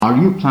Are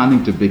you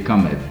planning to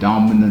become a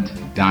dominant,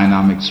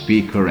 dynamic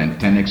speaker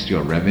and 10x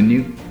your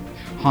revenue?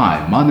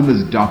 Hi, my name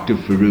is Dr.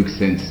 Farouk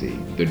Sensi,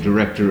 the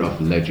Director of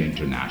Ledge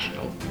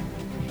International.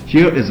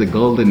 Here is a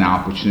golden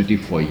opportunity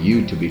for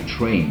you to be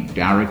trained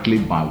directly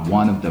by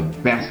one of the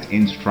best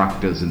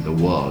instructors in the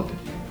world,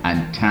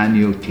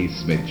 Antonio T.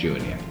 Smith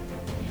Jr.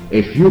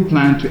 If you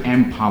plan to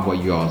empower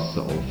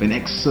yourself and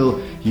excel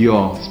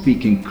your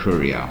speaking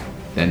career,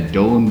 then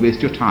don't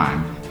waste your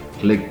time.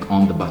 Click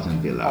on the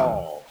button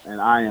below. And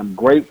I am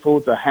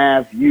grateful to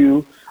have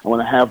you. I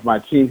want to have my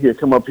team here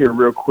come up here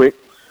real quick.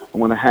 I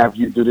want to have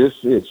you do this.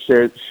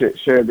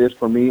 Share this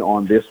for me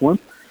on this one.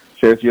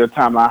 Share it to your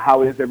timeline.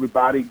 How is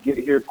everybody? Get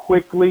here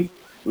quickly.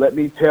 Let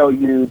me tell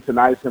you,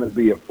 tonight's going to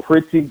be a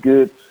pretty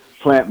good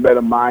Plant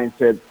Better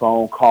Mindset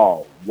phone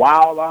call.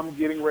 While I'm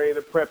getting ready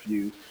to prep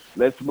you,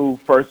 let's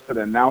move first to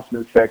the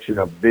announcement section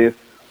of this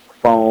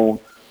phone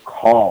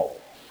call.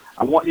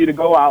 I want you to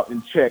go out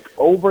and check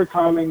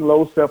Overcoming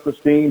Low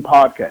Self-Esteem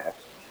podcast.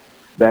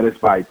 That is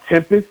by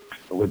Tempest,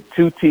 with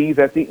 2 T's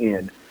at the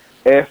end,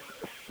 S.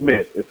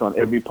 Smith. It's on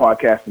every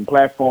podcasting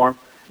platform.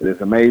 It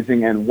is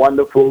amazing and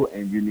wonderful,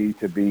 and you need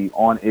to be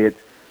on it.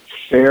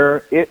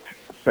 Share it.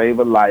 Save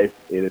a life.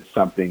 It is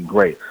something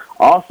great.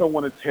 I also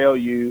want to tell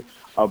you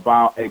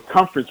about a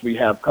conference we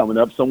have coming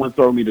up. Someone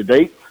throw me the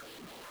date.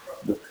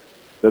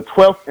 The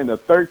 12th and the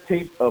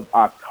 13th of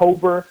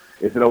October.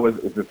 Is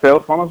the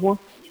sales funnels one?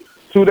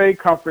 2-day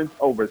conference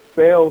over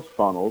sales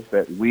funnels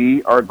that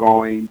we are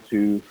going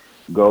to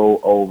go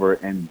over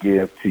and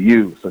give to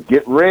you. So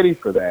get ready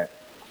for that,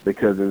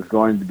 because it's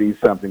going to be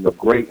something of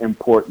great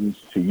importance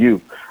to you.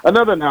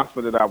 Another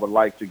announcement that I would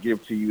like to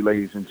give to you,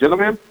 ladies and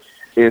gentlemen,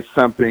 is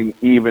something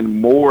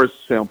even more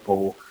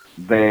simple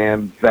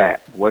than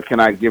that. What can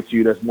I give to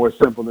you that's more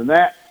simple than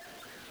that?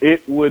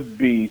 It would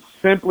be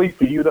simply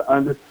for you to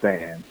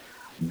understand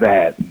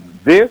that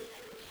this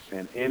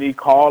and any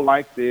call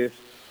like this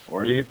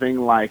or anything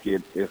like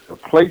it is the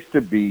place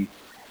to be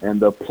and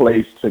the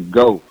place to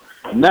go.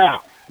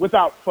 Now,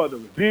 without further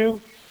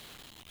ado,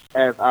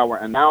 as our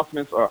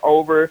announcements are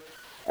over,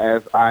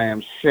 as I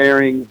am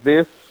sharing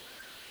this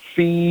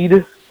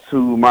feed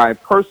to my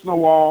personal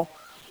wall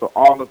so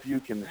all of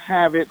you can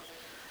have it,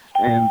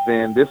 and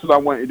then this is what I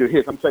want you to do.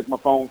 Here, come take my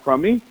phone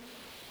from me.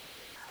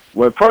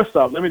 Well, first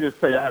off, let me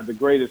just say I have the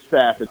greatest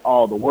staff in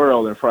all the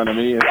world in front of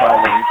me. As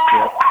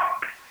always.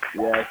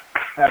 Yes.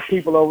 Have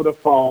people over the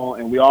phone,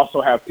 and we also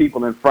have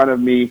people in front of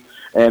me.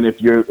 And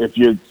if you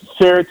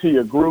share it to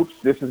your groups,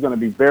 this is going to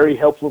be very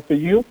helpful for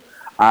you.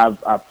 I'm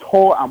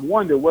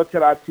wondering what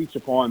could I teach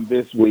upon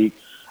this week,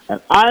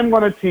 and I'm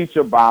going to teach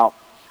about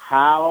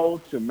how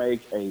to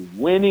make a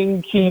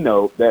winning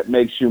keynote that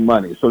makes you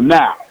money. So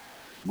now,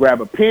 grab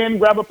a pen,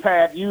 grab a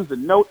pad, use the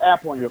Note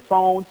app on your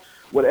phone,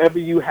 whatever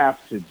you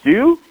have to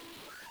do,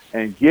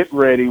 and get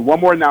ready.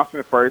 One more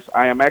announcement first.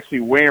 I am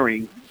actually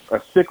wearing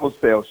a sickle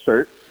cell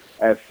shirt,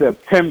 as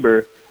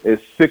September is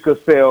Sickle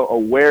Cell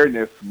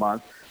Awareness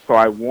Month. So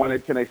I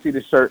wanted, can I see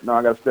the shirt? No,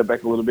 I got to step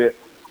back a little bit.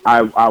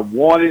 I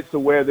wanted to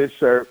wear this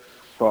shirt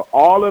for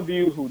all of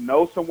you who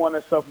know someone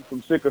that suffers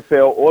from sickle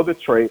cell or the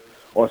trait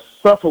or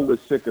suffer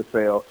with sickle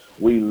cell.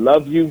 We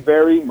love you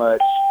very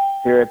much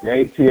here at the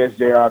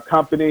ATSJR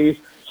companies.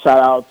 Shout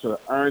out to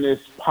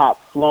Ernest Pop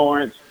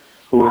Florence,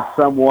 who is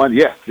someone,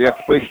 yes,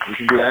 please, you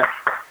can do that.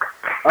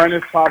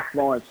 Ernest Pop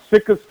Florence,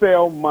 Sickle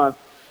Cell Month.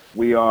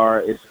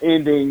 It's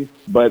ending,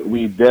 but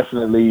we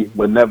definitely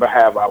would never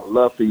have our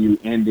love for you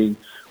ending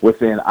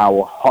within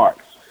our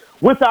hearts.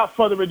 Without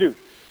further ado,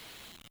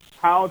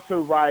 how to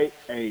write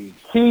a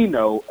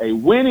keynote, a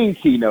winning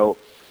keynote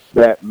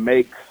that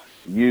makes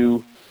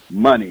you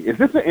money. Is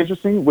this an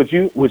interesting, would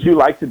you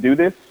like to do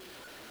this?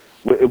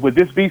 Would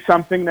this be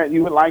something that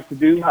you would like to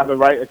do, how to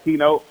write a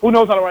keynote? Who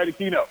knows how to write a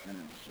keynote?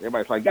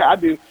 Everybody's like, yeah, I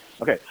do.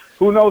 Okay.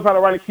 Who knows how to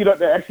write a keynote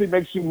that actually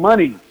makes you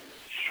money?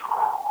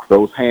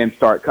 Those hands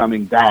start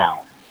coming down,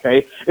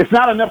 okay? It's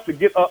not enough to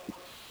get up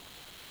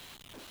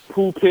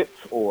pulpits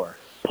or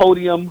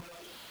podium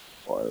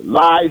or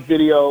live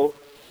video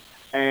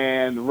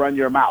and run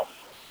your mouth.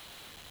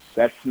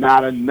 That's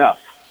not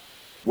enough.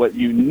 What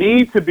you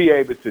need to be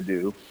able to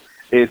do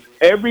is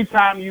every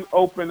time you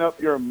open up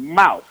your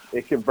mouth,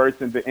 it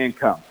converts into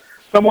income.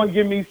 Someone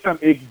give me some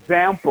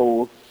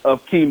examples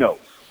of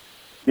keynotes.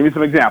 Give me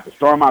some examples.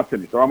 Throw them out to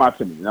me.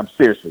 And I'm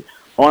seriously.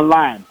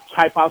 Online,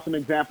 type out some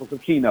examples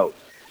of keynotes.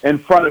 In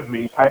front of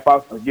me, type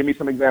out, give me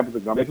some examples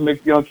of,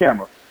 make them on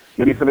camera.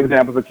 Give me some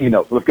examples of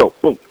keynotes. Let's go.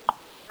 Boom.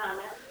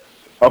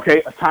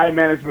 Okay, a time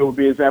management would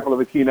be an example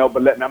of a keynote,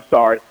 but let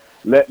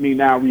me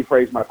now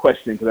rephrase my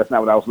question, because that's not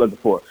what I was looking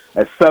for.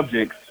 As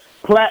subjects,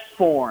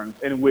 platforms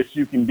in which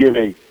you can give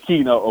a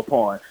keynote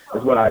upon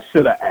is what I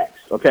should have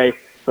asked. Okay,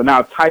 so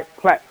now type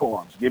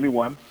platforms. Give me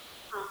one.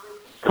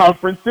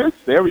 Conferences.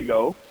 There we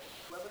go.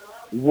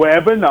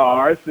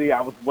 Webinars. See,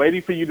 I was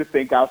waiting for you to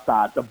think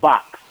outside the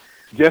box.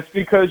 Just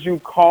because you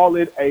call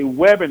it a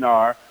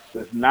webinar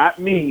does not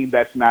mean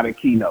that's not a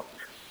keynote.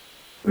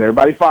 Is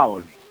everybody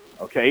following me?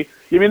 Okay.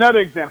 Give me another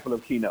example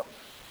of keynote.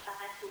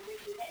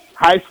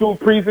 High school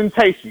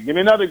presentation. Give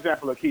me another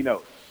example of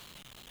keynote.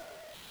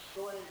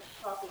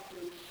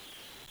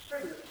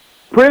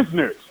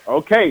 Prisoners.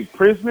 Okay,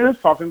 prisoners,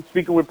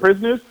 speaking with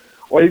prisoners,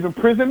 or even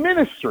prison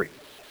ministry.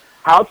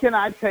 How can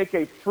I take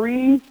a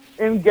free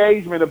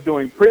engagement of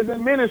doing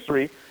prison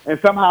ministry and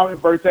somehow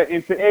convert that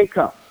into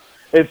income?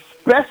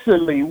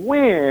 Especially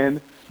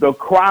when the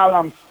crowd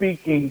I'm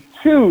speaking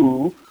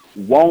to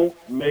won't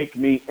make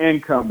me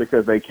income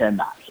because they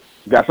cannot.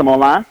 You got some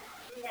online?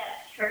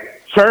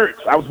 Church.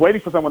 I was waiting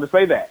for someone to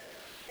say that.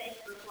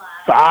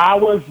 So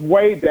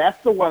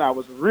that's the one I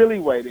was really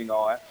waiting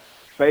on.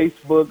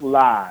 Facebook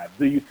Live.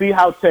 Do you see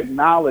how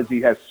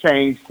technology has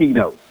changed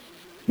Keynote?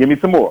 Give me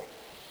some more.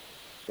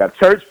 Got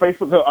church,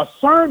 Facebook. A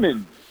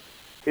sermon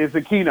is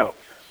a keynote.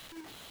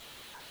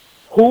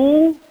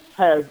 Who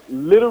has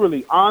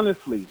literally,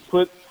 honestly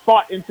put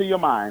thought into your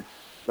mind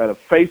that a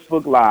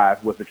Facebook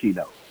Live was a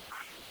keynote?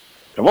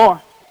 Come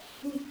on.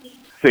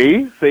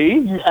 See,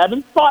 you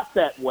haven't thought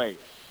that way.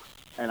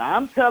 And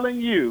I'm telling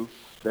you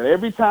that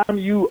every time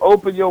you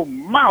open your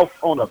mouth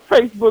on a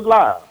Facebook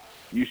Live,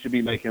 you should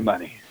be making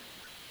money.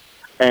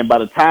 And by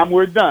the time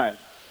we're done,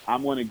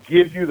 I'm going to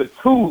give you the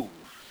tools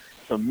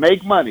to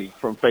make money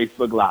from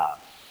Facebook Live.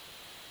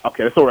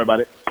 Okay, let's worry about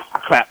it. I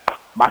clap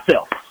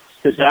myself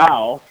because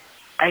y'all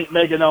ain't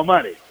making no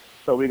money.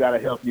 So we got to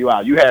help you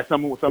out. You had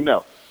something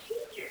else.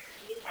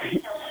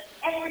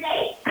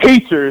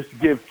 Teachers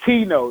give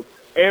keynotes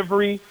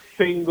every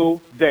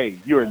single day.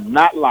 You're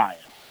not lying.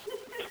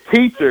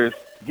 Teachers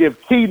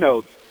give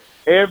keynotes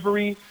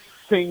every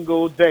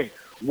single day.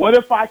 What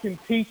if I can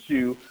teach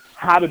you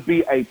how to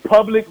be a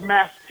public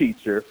math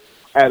teacher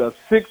in a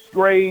sixth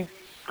grade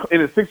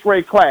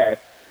class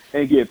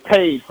and get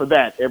paid for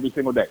that every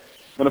single day?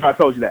 What if I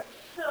told you that?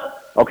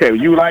 Okay,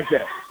 you like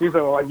that. He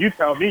said, well, you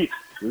tell me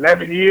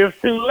 11 years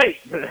too late.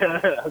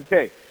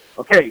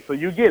 Okay, so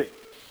you get it.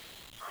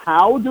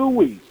 How do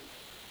we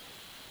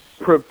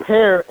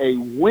prepare a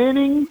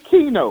winning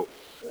keynote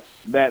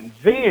that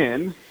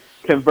then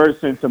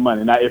converts into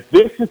money? Now, if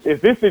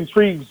this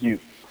intrigues you,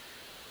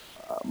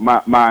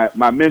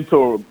 my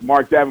mentor,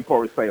 Mark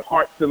Davenport, would say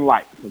hearts and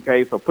lights,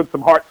 okay? So put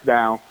some hearts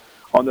down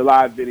on the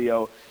live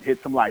video,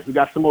 hit some lights. We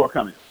got some more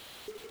coming.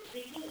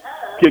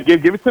 Give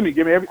it to me.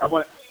 Give me I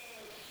want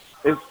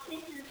it.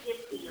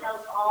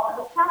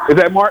 Is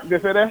that Mark?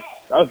 Did say that?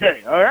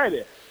 Okay, all right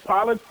then.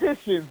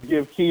 Politicians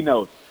give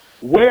keynotes.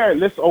 Where?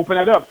 Let's open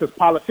it up because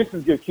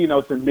politicians give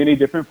keynotes in many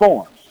different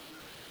forms.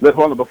 Let's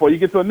hold on. Before you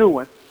get to a new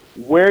one,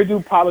 where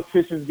do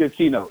politicians give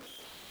keynotes?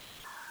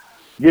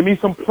 Give me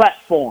some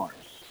platforms.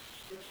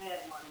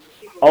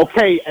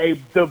 Okay, a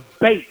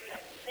debate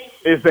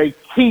is a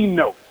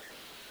keynote.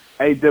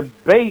 A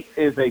debate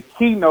is a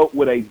keynote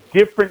with a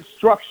different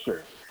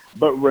structure.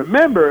 But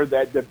remember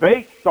that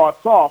debate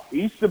starts off,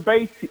 each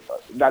debater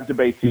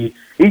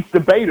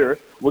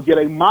will get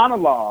a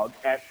monologue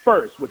at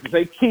first, which is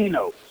a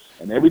keynote.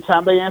 And every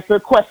time they answer a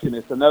question,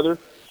 it's another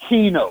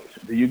keynote.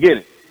 Do you get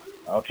it?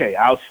 Okay,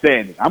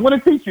 outstanding. I'm going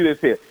to teach you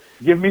this here.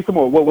 Give me some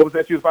more. What was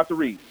that you was about to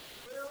read?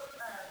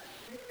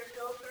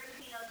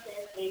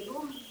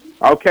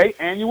 Okay,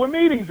 annual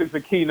meetings is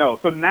a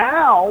keynote. So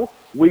now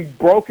we've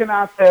broken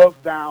ourselves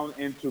down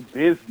into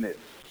business.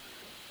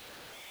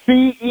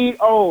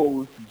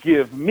 CEOs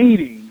give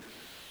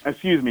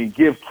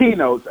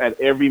keynotes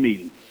at every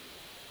meeting.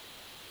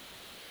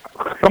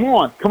 Come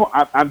on.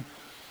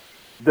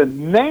 The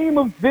name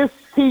of this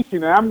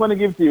teaching that I'm going to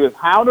give to you is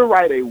how to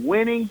write a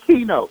winning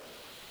keynote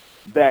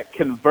that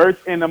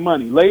converts into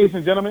money. Ladies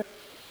and gentlemen,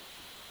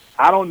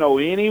 I don't know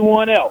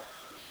anyone else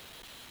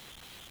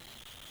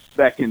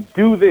that can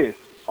do this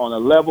on a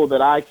level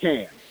that I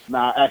can.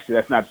 Now, actually,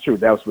 that's not true.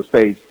 That was for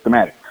stage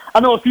thematic. I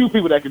know a few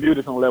people that can do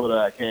this on a level that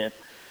I can,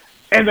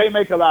 and they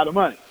make a lot of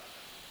money.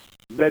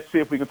 Let's see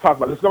if we can talk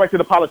about it. Let's go back to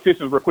the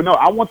politicians real quick. No,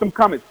 I want them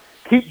comments.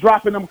 Keep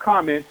dropping them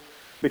comments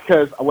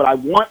because what I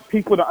want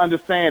people to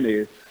understand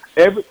is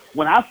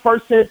when I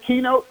first said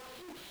keynote,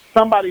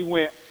 somebody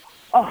went,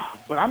 oh,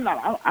 but I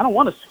don't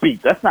want to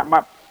speak. That's not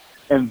my,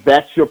 and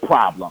that's your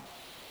problem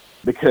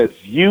because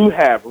you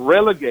have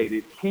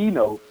relegated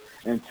keynote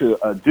into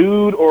a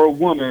dude or a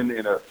woman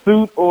in a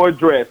suit or a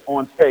dress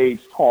on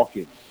stage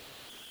talking.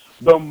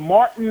 The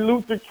Martin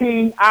Luther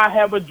King I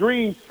Have a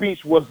Dream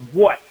speech was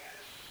what?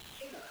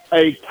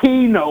 A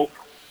keynote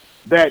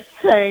that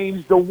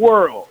changed the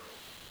world.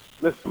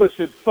 Let's push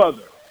it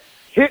further.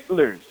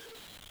 Hitler,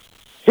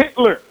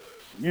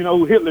 you know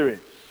who Hitler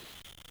is.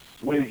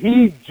 When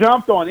he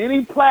jumped on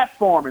any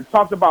platform and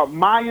talked about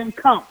Mein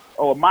Kampf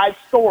or my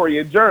story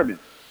in German,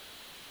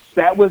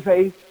 that was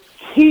a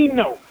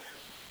keynote.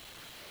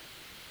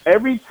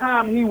 Every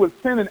time he would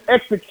send an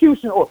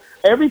execution order,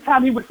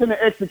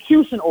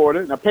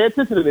 now pay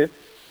attention to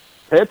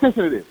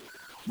this,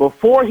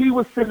 before he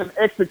would send an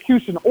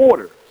execution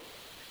order,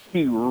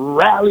 he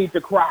rallied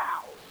the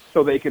crowd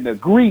so they can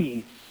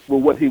agree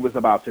with what he was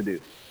about to do.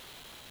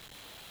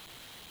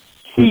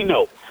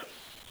 Keynotes.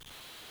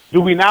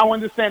 Do we now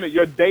understand that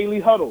your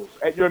daily huddles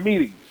at your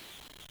meetings,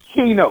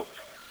 keynotes,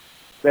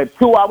 that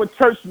 2-hour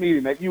church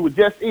meeting that you were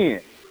just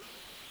in,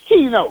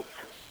 keynotes,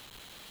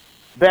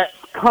 that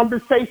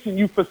conversation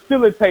you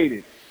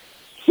facilitated,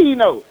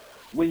 keynote,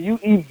 when you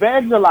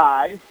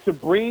evangelize to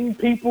bring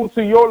people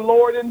to your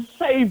Lord and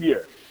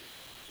Savior.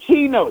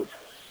 Keynote,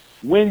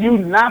 when you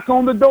knock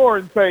on the door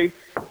and say,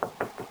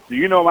 do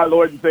you know my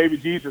Lord and Savior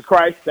Jesus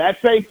Christ?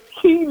 That's a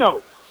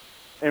keynote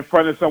in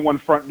front of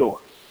someone's front door.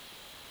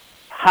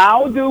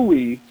 How do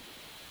we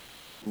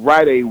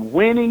write a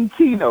winning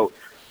keynote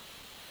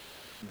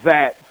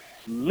that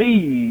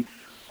leads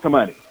to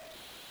money?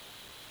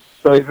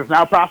 So is this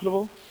now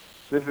profitable?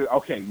 This is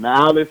okay.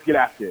 Now let's get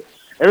after it.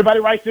 Everybody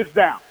write this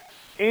down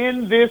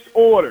in this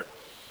order.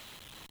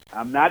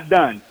 I'm not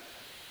done.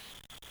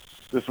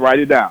 Just write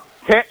it down.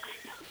 Text,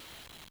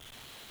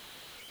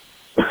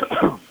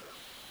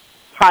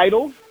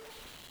 title,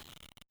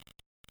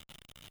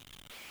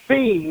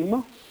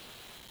 theme,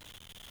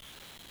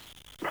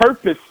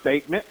 purpose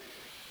statement,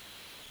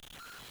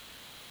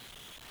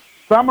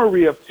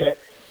 summary of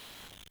text,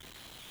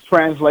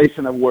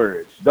 translation of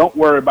words. Don't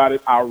worry about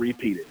it. I'll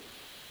repeat it.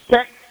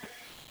 Text,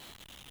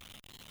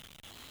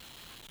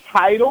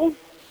 title,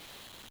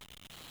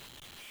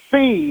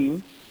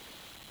 theme,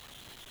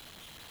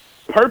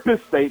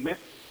 purpose statement,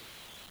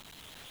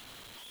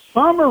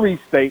 summary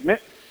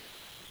statement,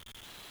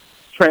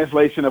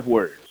 translation of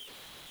words.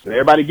 Did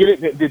everybody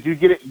get it? Did you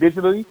get it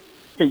digitally?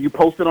 Can you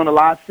post it on the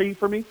live feed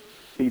for me?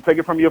 Can you take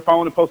it from your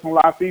phone and post it on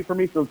the live feed for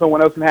me so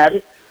someone else can have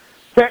it?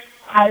 Text,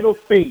 title,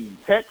 theme.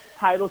 Text,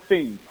 title,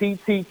 theme.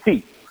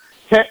 TTT.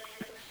 Text,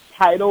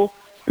 title,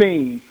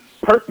 theme,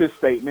 purpose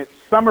statement,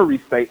 summary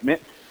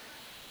statement,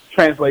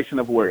 translation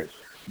of words.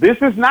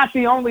 This is not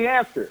the only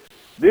answer.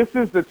 This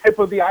is the tip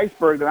of the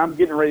iceberg that I'm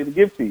getting ready to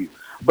give to you.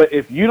 But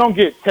if you don't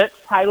get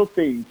text, title,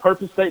 theme,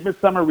 purpose statement,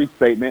 summary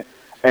statement,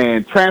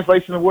 and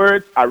translation of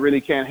words, I really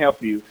can't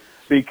help you,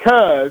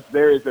 because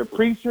there is a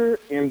preacher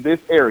in this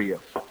area.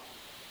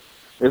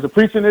 There's a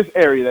preacher in this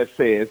area that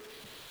says,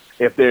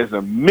 if there's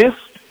a mist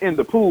in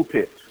the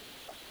pulpit,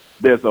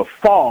 there's a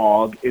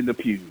fog in the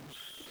pews.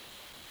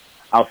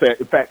 I'll say,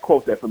 in fact,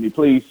 quote that for me,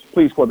 please.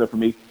 Please quote that for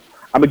me.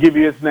 I'm gonna give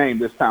you his name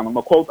this time. I'm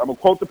gonna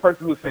quote the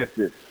person who says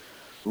this.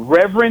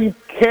 Reverend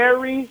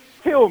Carrie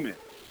Tillman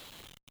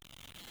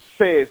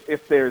says,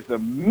 if there's a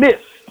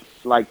mist,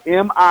 like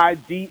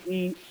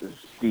M-I-D-E-S-T,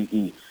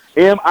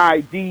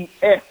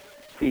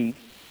 M-I-D-S-T,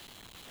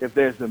 if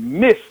there's a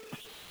mist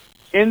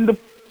in the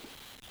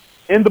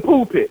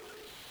pulpit,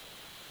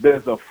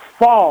 there's a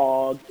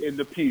fog in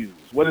the pews.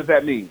 What does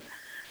that mean?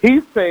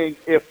 He's saying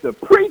if the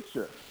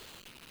preacher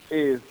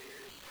is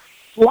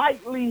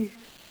slightly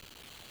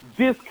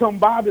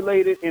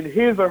discombobulated in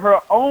his or her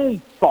own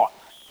thoughts,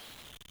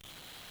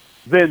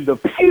 then the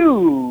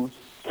pews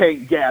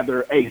can't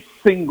gather a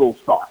single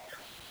thought.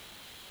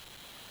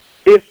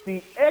 If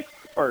the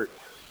expert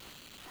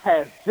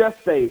has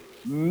just a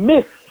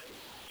mist,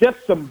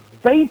 just some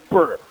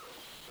vapor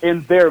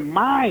in their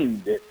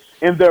mind,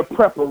 in their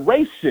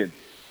preparation,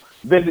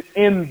 then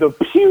in the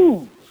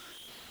pews,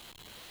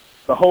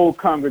 the whole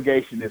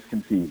congregation is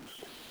confused.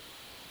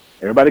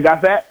 Everybody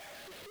got that?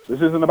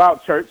 This isn't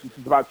about church. This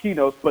is about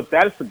keynotes. But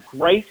that is a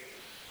great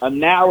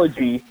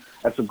analogy.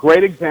 That's a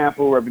great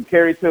example. Reverend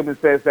Carrie Tillman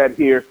says that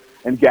here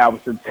in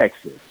Galveston,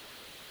 Texas.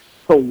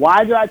 So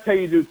why did I tell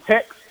you to do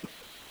text,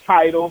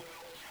 title,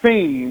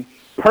 theme,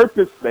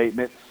 purpose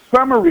statement,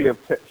 summary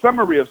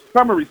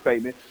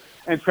statement,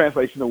 and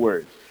translation of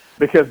words?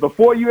 Because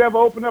before you ever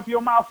open up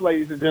your mouth,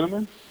 ladies and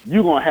gentlemen,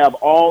 you're going to have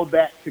all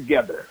that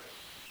together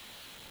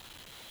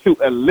to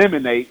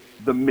eliminate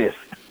the mist.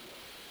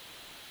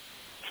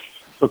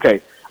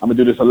 Okay, I'm going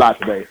to do this a lot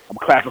today. I'm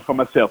clapping for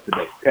myself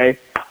today, okay?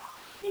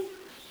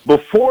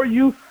 Before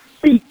you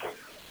speak,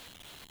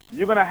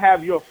 you're going to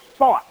have your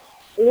thoughts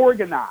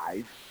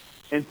organized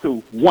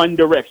into one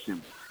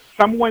direction.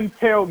 Someone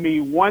tell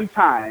me one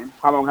time,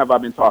 how long have I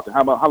been talking?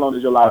 How long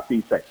does your live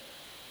feed say?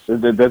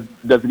 Does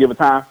it give a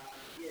time?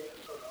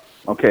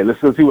 Okay, let's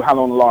see how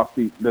long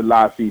the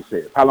live feed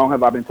says. How long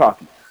have I been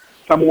talking?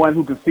 Someone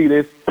who can see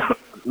this,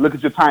 look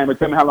at your timer,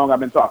 tell me how long I've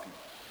been talking.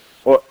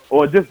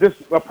 Or just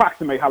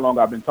approximate how long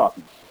I've been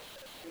talking.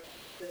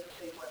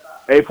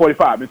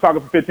 8:45. Been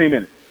talking for 15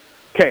 minutes.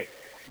 Okay,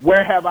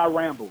 where have I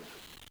rambled?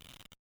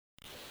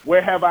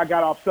 Where have I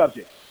got off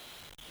subject?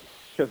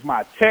 Because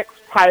my text,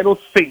 title,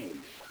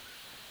 theme,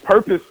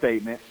 purpose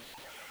statement,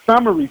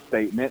 summary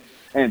statement,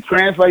 and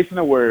translation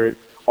of words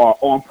are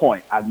on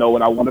point. I know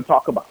what I want to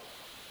talk about.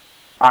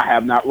 I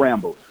have not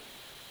rambled,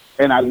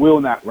 and I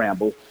will not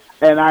ramble,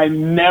 and I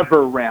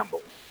never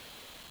ramble,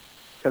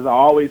 because I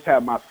always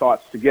have my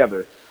thoughts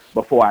together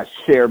before I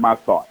share my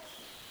thoughts.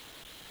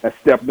 That's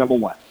step number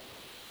one.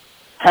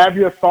 Have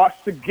your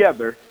thoughts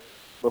together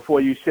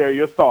before you share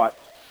your thoughts,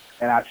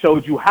 and I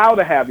showed you how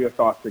to have your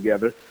thoughts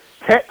together.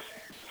 Text,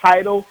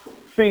 title,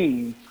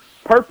 theme,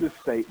 purpose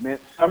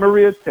statement,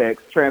 summary of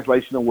text,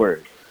 translation of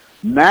words.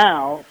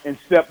 Now, in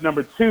step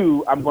number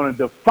two, I'm going to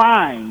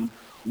define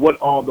what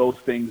all those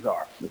things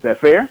are. Is that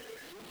fair?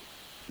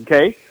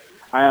 Okay.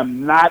 I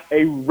am not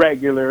a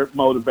regular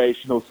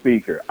motivational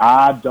speaker.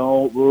 I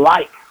don't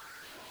like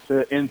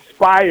to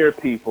inspire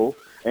people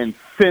and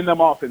send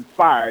them off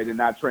inspired and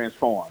not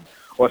transformed,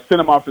 or send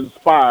them off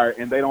inspired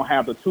and they don't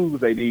have the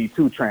tools they need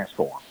to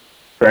transform.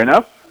 Fair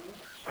enough?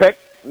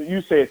 Text,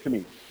 you say it to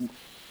me. No,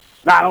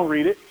 I don't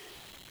read it.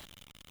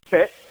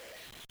 Text.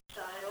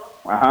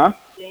 Uh-huh.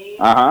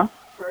 Uh-huh.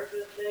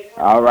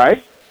 All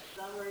right.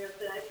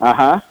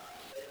 Uh-huh.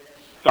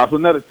 Starts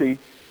with another T.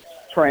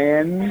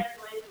 Trans.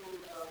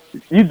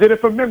 You did it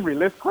from memory.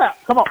 Let's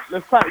clap. Come on,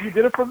 let's clap. You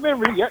did it from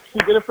memory. Yep,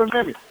 you did it from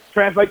memory.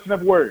 Translation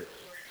of words.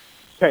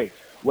 Okay.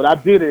 What I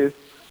did is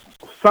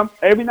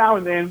every now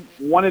and then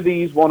one of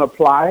these won't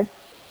apply,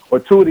 or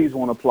two of these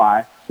won't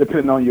apply,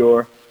 depending on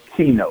your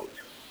keynote.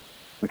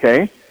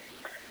 Okay?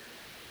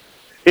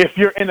 If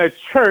you're in a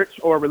church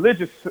or a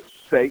religious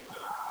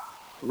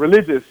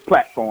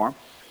platform,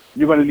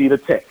 you're going to need a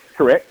text,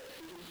 correct?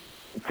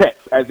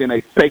 Text, as in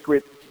a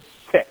sacred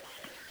text,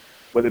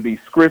 whether it be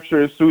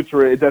scripture,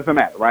 sutra, it doesn't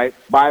matter, right?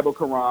 Bible,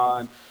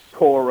 Quran,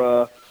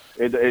 Torah,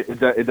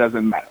 it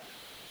doesn't matter.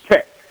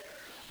 Text.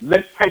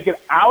 Let's take it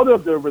out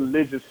of the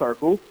religious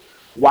circle.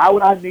 Why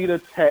would I need a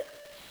text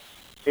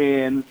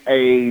in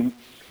a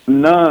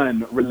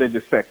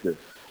non-religious sector?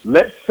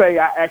 Let's say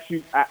I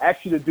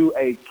ask you to do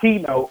a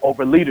keynote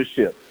over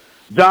leadership.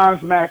 John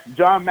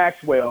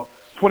Maxwell,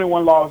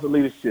 21 Laws of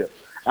Leadership.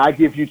 I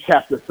give you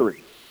chapter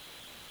 3.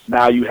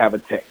 Now you have a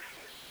text.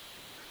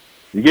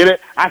 You get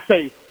it? I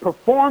say,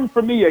 perform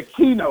for me a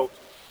keynote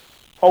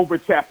over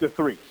chapter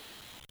 3.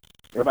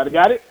 Everybody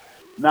got it?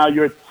 Now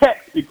your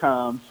text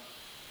becomes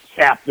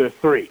chapter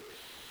 3.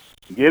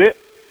 You get it?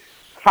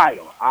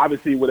 Title.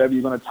 Obviously, whatever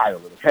you're going to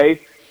title it,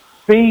 okay?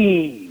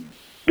 Theme.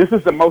 This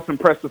is the most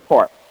impressive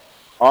part.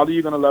 All of you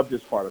are going to love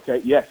this part, okay?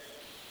 Yes.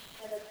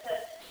 Can a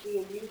text be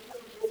a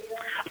YouTube video?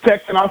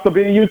 Text can also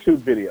be a YouTube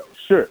video.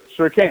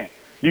 Sure can.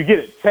 You get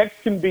it.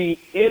 Text can be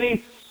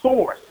any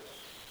source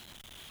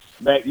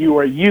that you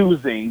are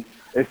using,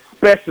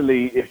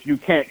 especially if you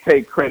can't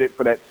take credit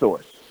for that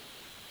source.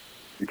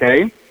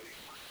 Okay?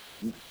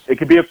 It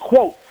could be a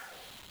quote.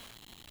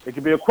 It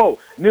could be a quote.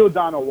 Neil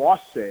Donald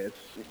Walsh says,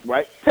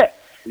 right? Text.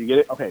 You get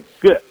it? Okay,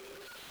 good.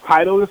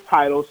 Title is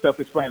title,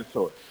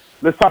 self-explanatory.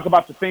 Let's talk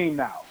about the theme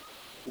now.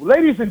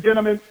 Ladies and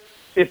gentlemen,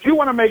 if you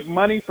want to make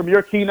money from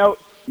your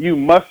keynote, you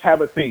must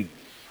have a theme.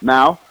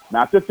 Now,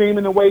 not the theme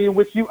in the way in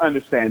which you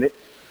understand it,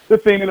 the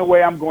theme in the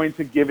way I'm going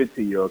to give it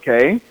to you,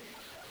 okay?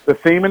 The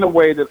theme in the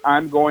way that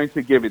I'm going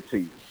to give it to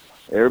you.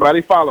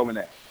 Everybody following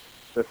that?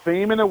 The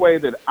theme in the way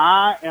that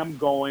I am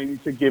going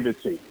to give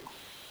it to you.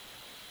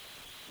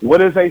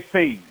 What is a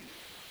theme?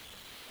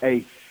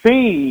 A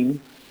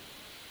theme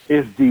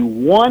is the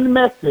one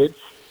message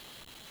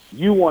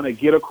you want to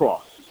get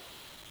across.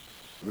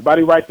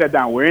 Everybody write that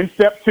down. We're in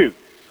step 2.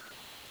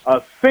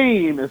 A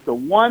theme is the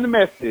one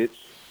message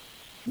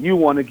you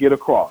want to get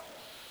across.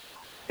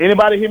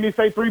 Anybody hear me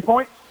say 3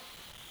 points?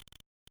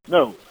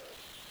 No.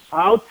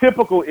 How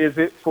typical is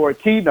it for a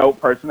keynote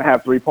person to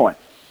have 3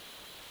 points?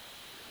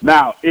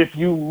 Now, if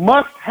you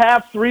must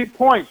have 3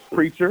 points,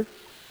 preacher,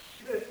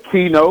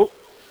 keynote,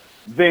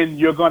 then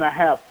you're going to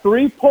have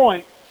 3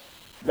 points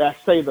that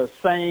say the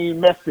same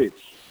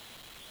message.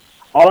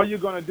 All you're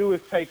going to do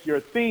is take your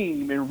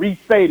theme and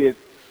restate it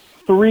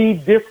 3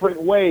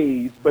 different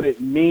ways, but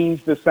it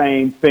means the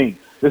same thing.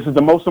 This is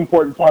the most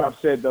important part I've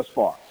said thus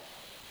far.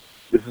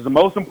 This is the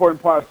most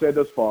important part I've said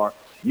thus far.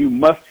 You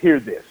must hear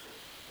this,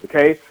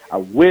 okay? I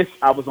wish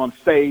I was on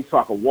stage so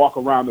I could walk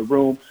around the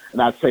room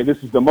and I'd say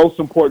this is the most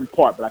important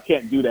part, but I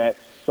can't do that,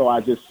 so I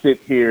just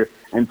sit here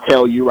and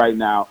tell you right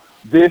now,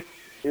 this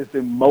is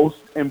the most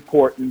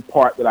important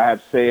part that I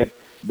have said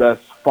thus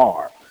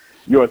far.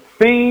 Your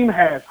theme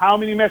has how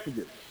many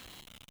messages?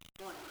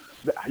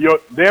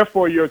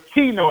 Therefore, your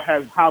keynote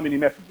has how many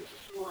messages?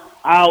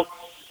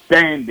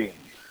 Outstanding.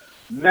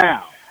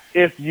 Now,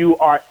 if you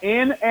are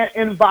in an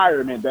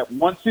environment that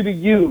wants you to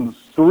use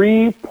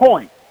 3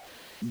 points,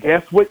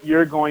 guess what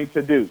you're going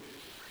to do?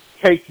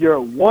 Take your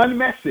one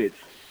message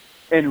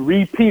and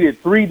repeat it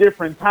 3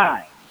 different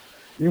times.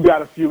 You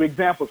got a few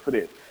examples for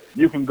this.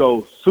 You can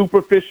go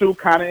superficial,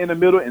 kind of in the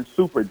middle, and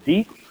super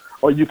deep,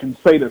 or you can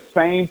say the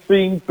same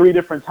thing 3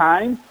 different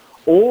times,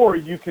 or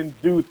you can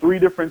do 3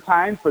 different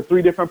times for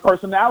 3 different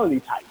personality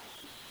types.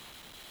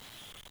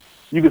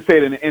 You can say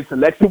it in an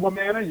intellectual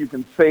manner. You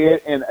can say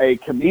it in a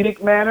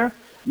comedic manner.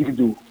 You can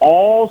do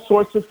all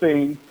sorts of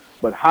things,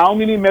 but how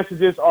many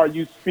messages are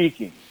you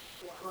speaking?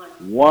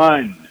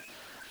 1.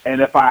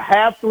 And if I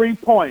have 3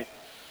 points,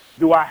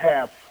 do I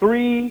have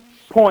 3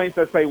 points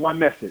that say 1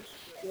 message?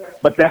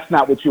 But that's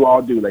not what you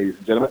all do, ladies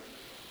and gentlemen.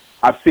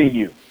 I've seen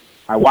you.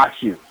 I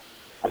watch you.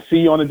 I see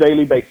you on a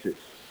daily basis.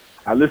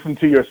 I listen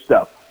to your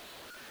stuff.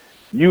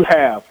 You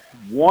have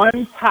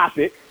 1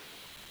 topic,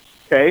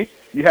 okay?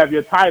 You have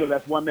your title,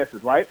 that's 1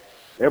 message, right?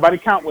 Everybody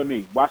count with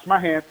me. Watch my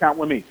hands, count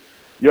with me.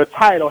 Your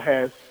title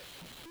has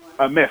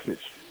a message.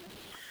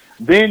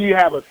 Then you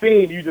have a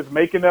theme you just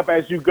making up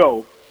as you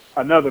go,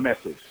 another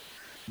message.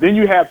 Then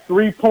you have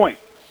 3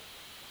 points.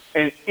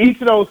 And each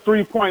of those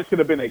 3 points could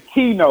have been a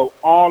keynote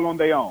all on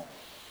their own.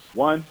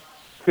 1,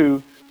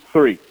 2,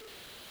 3.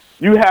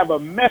 You have a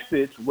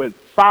message with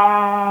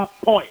 5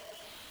 points.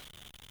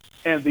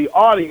 And the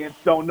audience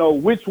don't know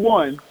which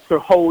one to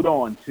hold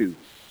on to.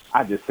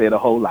 I just said a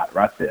whole lot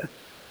right there.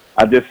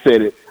 I just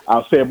said it.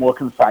 I'll say it more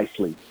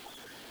concisely.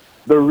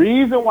 The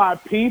reason why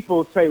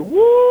people say,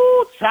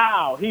 woo,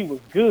 child, he was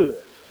good.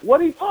 What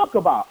did he talk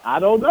about? I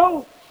don't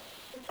know.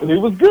 But he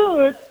was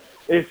good.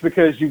 It's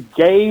because you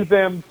gave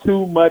them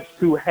too much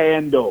to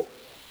handle.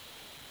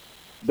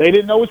 They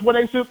didn't know which one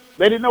they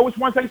didn't know which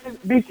ones they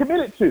should be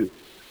committed to.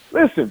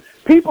 Listen,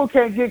 people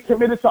can't get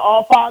committed to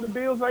all five of the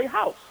bills in their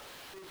house.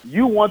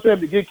 You want them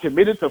to get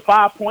committed to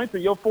 5 points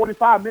in your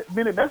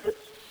 45-minute message?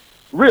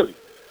 Really?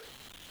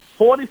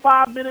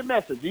 45-minute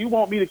message. You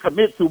want me to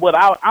commit to what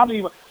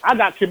I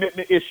got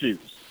commitment issues.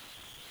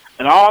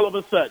 And all of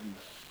a sudden,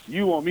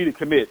 you want me to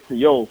commit to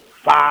your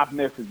 5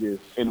 messages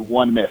in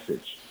one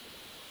message.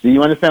 Do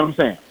you understand what I'm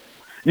saying?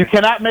 You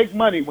cannot make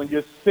money when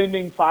you're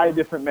sending 5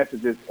 different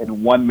messages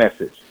in one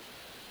message.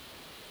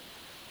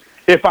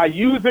 If I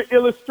use an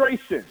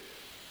illustration,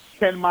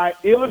 can my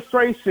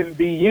illustration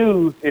be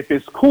used if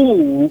it's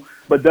cool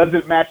but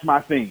doesn't match my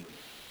theme?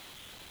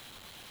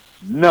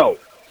 No.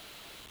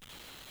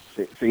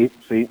 See,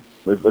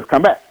 let's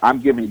come back. I'm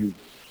giving you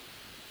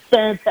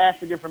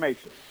fantastic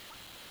information.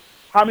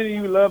 How many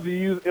of you love to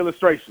use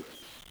illustrations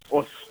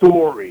or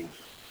stories?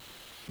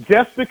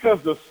 Just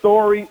because the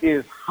story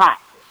is hot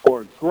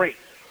or great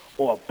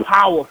or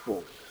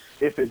powerful,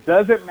 if it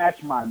doesn't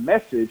match my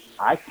message,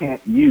 I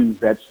can't use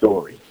that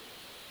story.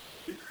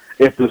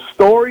 If the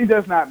story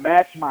does not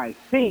match my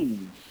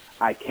theme,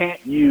 I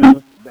can't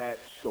use that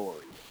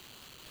story.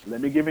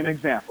 Let me give you an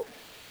example.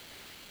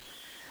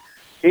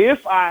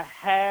 If I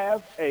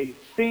have a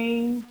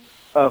theme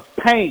of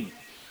pain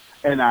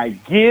and I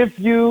give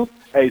you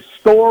a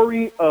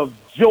story of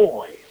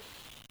joy,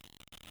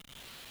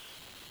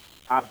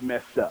 I've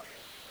messed up.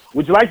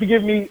 Would you like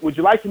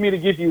for me to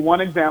give you one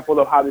example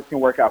of how this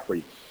can work out for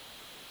you?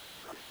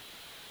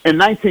 In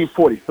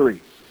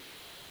 1943,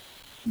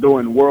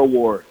 during World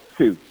War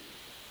II,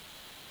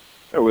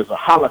 there was a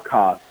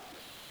Holocaust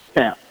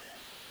camp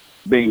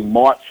being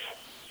marched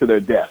to their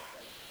death.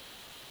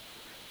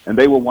 And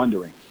they were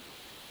wondering,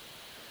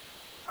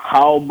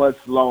 how much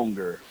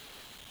longer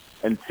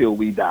until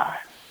we die?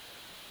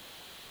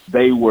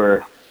 They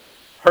were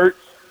hurt.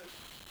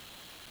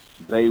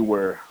 They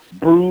were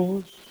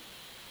bruised.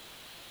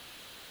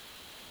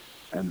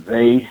 And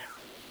they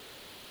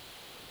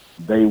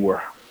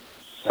were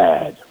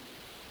sad.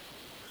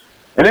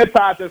 And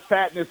inside their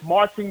sadness,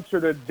 marching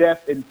to their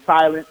death in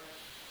silence,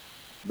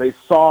 they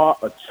saw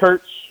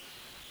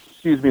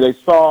they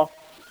saw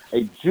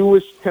a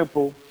Jewish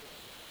temple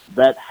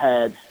that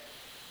had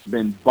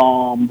been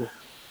bombed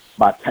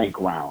by tank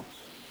rounds.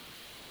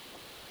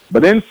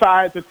 But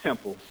inside the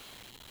temple,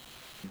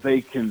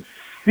 they can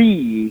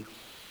see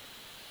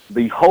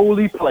the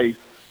holy place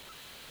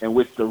in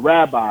which the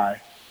rabbi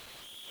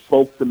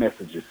spoke the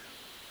messages.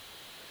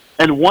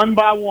 And one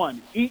by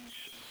one, each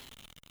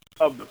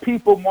of the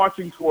people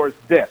marching towards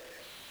death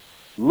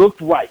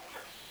looked right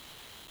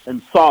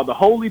and saw the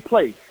holy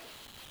place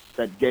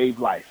that gave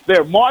life.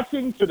 They're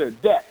marching to their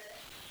death,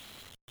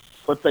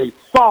 but they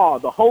saw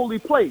the holy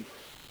place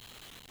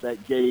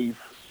that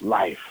gave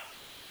life.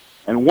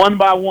 And one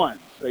by one,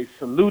 they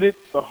saluted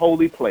the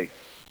holy place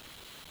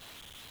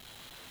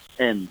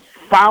and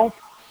found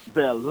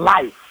their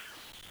life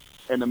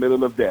in the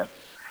middle of death.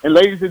 And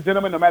ladies and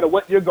gentlemen, no matter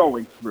what you're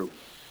going through,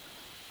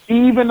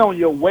 even on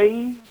your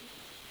way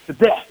to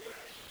death,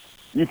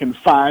 you can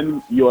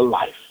find your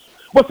life.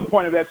 What's the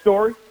point of that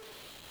story?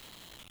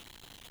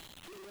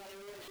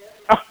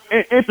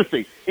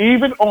 Interesting.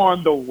 Even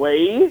on the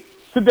way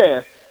to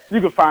death,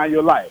 you can find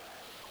your life.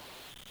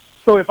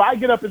 So if I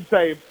get up and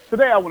say,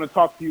 today I want to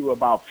talk to you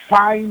about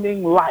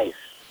finding life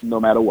no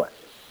matter what,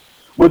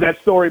 would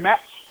that story match?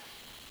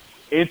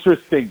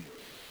 Interesting.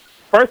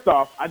 First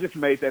off, I just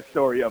made that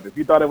story up. If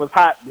you thought it was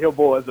hot, your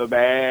boy's a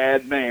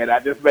bad man. I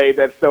just made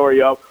that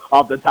story up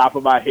off the top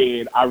of my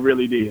head. I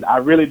really did. I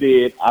really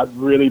did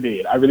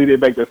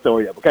make that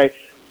story up, okay?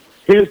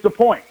 Here's the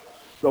point.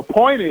 The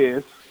point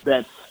is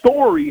that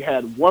story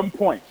had one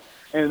point,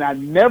 and I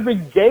never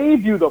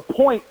gave you the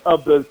point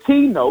of the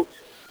keynote,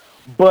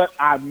 but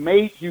I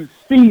made you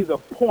see the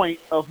point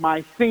of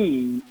my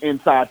theme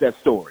inside that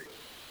story.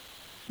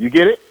 You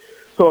get it?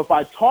 So if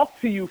I talk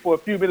to you for a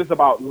few minutes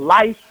about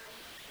life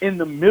in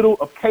the middle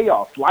of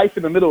chaos, life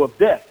in the middle of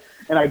death,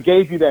 and I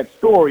gave you that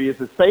story, is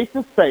it safe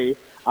to say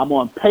I'm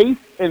on pace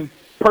and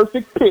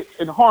perfect pitch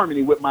and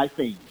harmony with my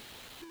theme?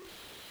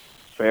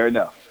 Fair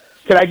enough.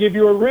 Can I give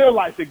you a real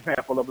life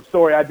example of a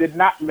story I did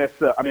not mess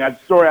up? A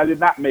story I did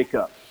not make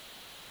up.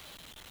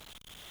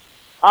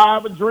 I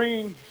have a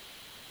dream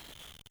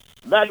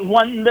that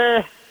one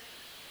day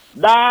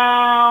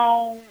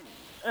down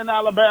in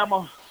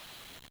Alabama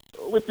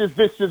with this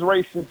vicious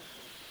racist,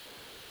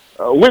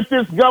 with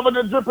this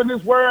governor dripping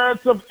his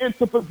words of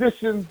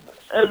interposition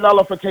and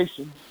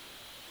nullification.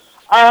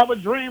 I have a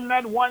dream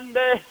that one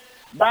day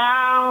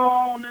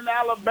down in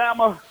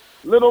Alabama,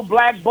 little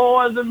black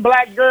boys and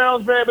black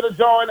girls be able to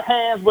join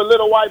hands with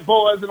little white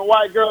boys and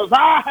white girls.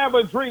 I have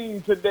a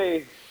dream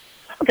today.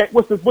 Okay,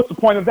 what's the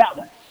point of that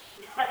one?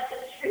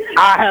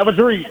 I have a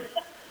dream.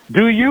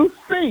 Do you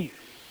see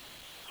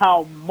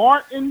how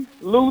Martin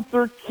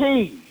Luther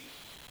King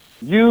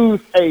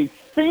used a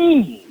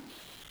theme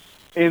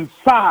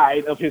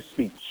inside of his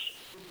speech.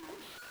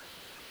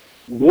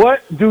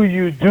 What do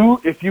you do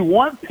if you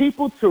want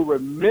people to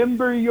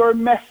remember your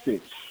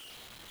message?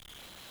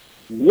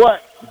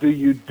 What do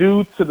you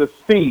do to the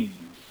theme?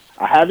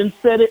 I haven't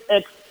said it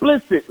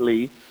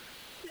explicitly.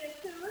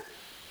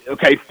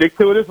 Okay, stick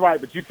to it is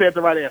right, but you said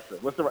the right answer.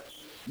 What's the right?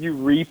 You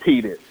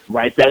repeat it.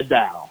 Write that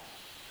down.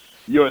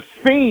 Your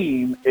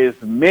theme is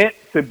meant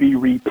to be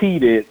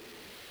repeated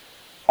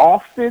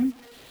often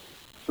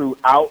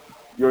throughout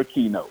your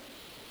keynote.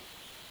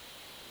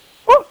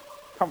 Woo!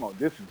 Come on,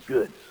 this is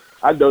good.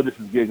 I know this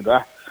is good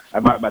because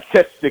my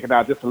chest sticking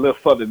out just a little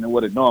further than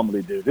what it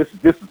normally do. This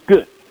is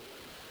good.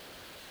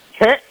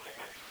 Text,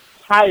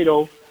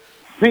 title,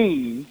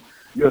 theme.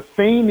 Your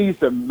theme needs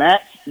to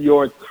match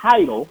your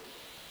title,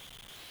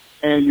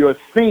 and your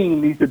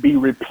theme needs to be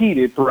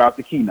repeated throughout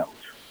the keynote.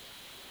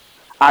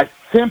 I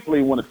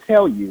simply want to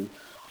tell you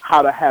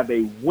how to have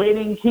a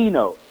winning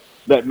keynote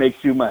that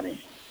makes you money.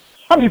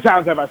 How many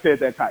times have I said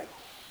that title?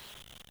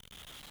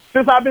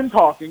 Since I've been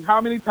talking,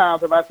 how many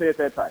times have I said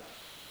that title?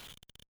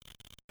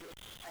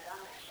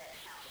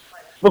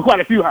 Well, quite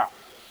a few times.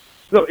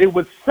 So it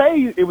would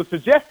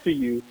suggest to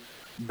you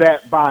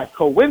that by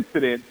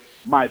coincidence,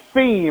 my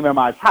theme and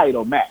my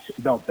title match,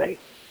 don't they?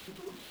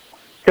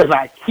 Because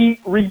I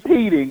keep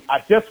repeating,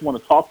 I just want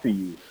to talk to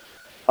you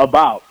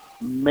about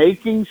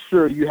making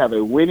sure you have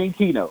a winning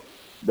keynote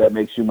that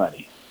makes you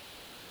money.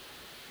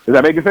 Does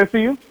that make sense to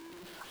you?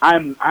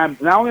 I'm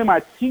not only am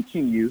I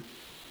teaching you,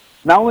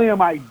 not only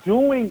am I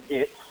doing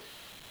it,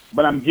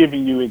 but I'm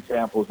giving you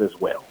examples as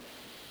well.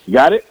 You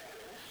got it?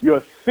 Your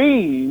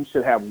theme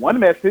should have one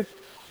message,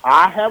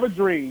 I have a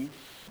dream,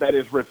 that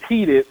is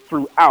repeated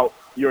throughout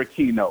your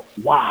keynote.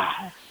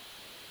 Why?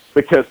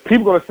 Because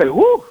people are going to say,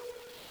 whoo,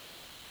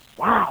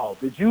 wow,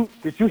 did you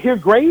hear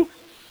Grace?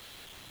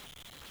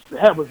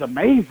 That was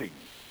amazing.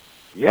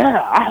 Yeah,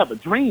 I have a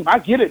dream. I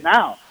get it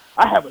now.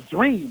 I have a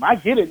dream. I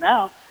get it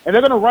now. And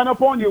they're going to run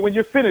up on you when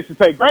you're finished and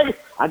say, Grace,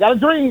 I got a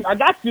dream. I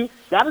got you.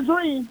 Got a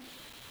dream.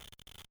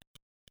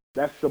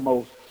 That's the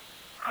most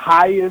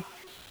highest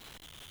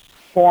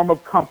form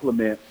of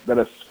compliment that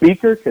a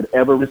speaker could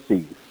ever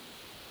receive,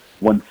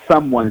 when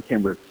someone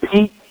can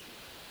repeat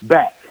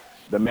back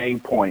the main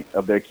point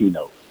of their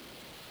keynote.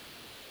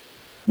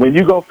 When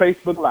you go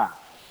Facebook Live,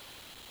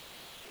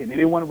 can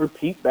anyone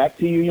repeat back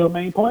to you your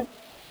main point?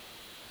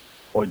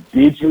 Or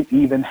did you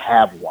even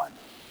have one?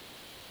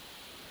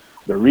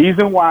 The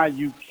reason why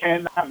you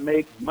cannot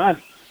make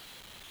money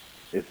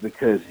is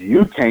because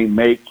you can't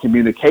make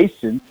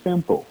communication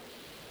simple.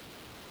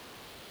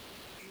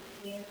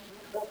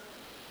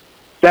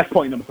 That's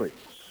point number 3.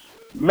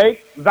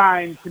 Make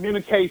thine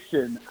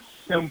communication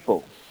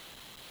simple.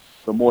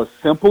 The more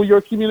simple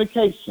your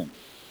communication,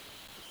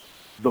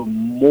 the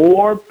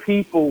more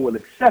people will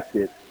accept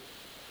it,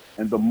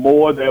 and the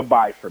more they'll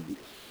buy from you.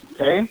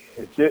 Okay?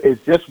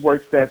 It just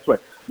works that way.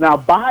 Now,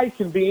 buy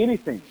can be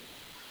anything.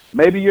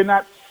 Maybe you're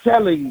not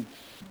selling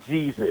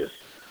Jesus.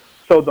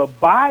 So the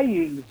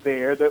buying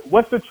there,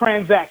 what's the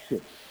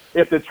transaction?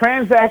 If the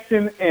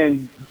transaction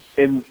in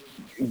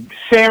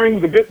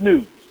sharing the good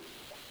news,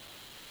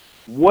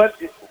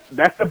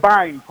 that's the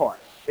buying part.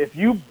 If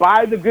you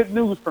buy the good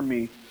news from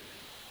me,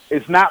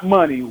 it's not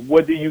money.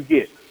 What do you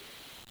get?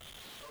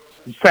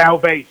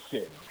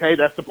 Salvation. Okay,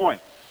 that's the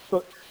point.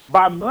 So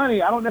by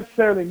money, I don't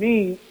necessarily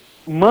mean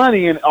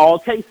money in all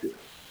cases.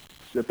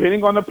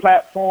 Depending on the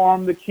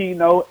platform, the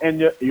keynote,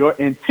 and your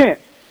intent,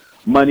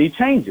 money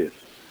changes.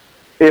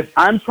 If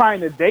I'm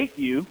trying to date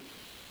you,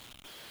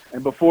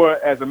 and before,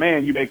 as a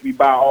man, you make me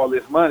buy all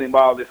this money,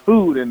 buy all this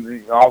food,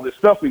 and all this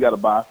stuff we got to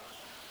buy,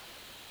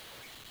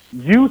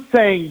 you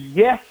saying,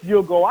 yes,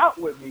 you'll go out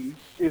with me,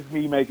 is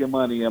me making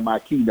money in my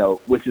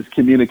keynote, which is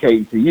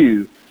communicating to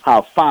you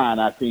how fine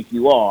I think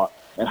you are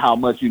and how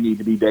much you need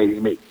to be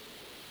dating me.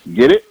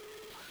 Get it?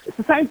 It's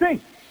the same thing.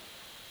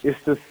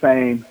 It's the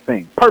same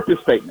thing. Purpose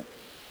statement.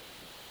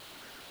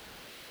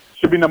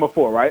 Should be number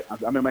 4, right?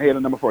 I'm in my head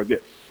on number 4.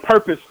 Good.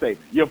 Purpose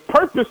statement. Your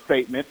purpose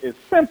statement is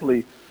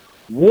simply,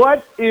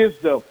 what is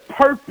the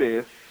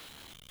purpose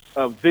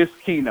of this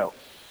keynote?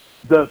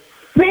 The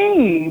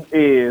theme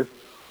is,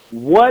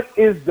 what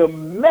is the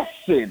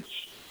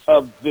message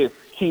of this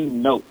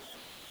keynote?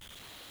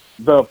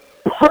 The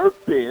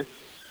purpose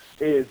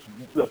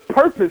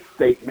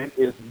statement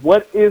is,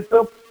 what is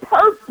the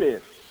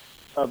purpose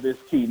of this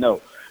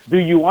keynote? Do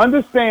you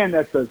understand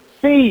that the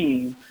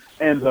theme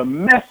and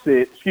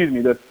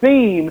the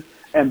theme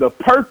and the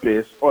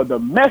purpose, or the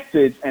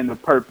message and the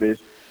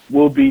purpose,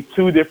 will be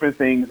 2 different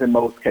things in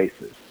most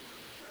cases?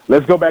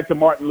 Let's go back to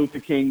Martin Luther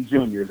King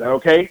Jr. Is that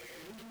okay?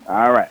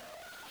 All right.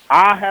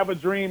 I have a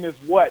dream is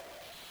what?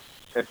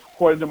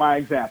 According to my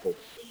example.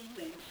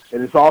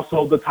 It is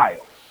also the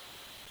title.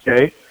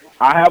 Okay?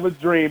 I have a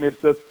dream is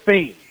the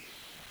theme.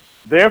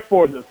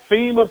 Therefore, the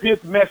theme of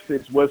his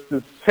message was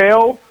to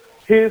tell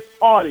his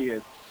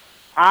audience,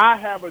 I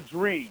have a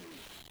dream,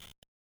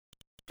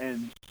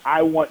 and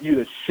I want you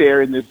to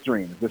share in this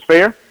dream. Is this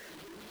fair?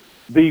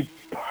 The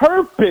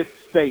purpose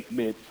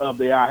statement of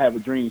the I have a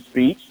dream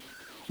speech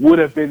would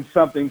have been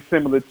something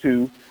similar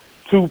to,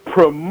 to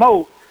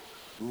promote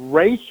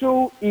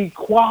racial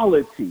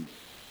equality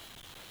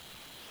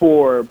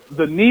for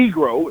the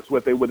Negro, is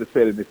what they would have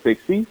said in the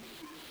 60s,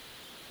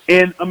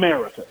 in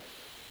America.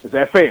 Is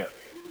that fair?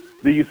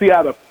 Do you see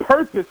how the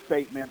purpose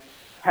statement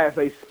has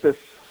a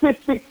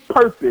specific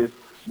purpose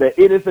that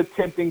it is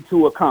attempting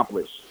to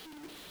accomplish?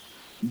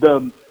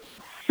 The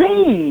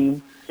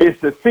theme is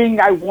the thing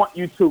I want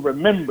you to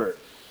remember.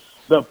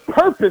 The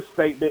purpose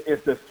statement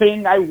is the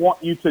thing I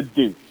want you to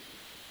do.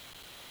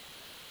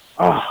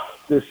 I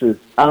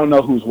don't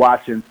know who's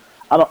watching.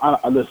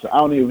 Listen, I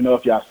don't even know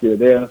if y'all still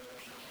there.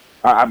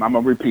 I'm going to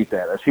repeat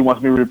that. She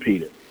wants me to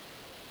repeat it.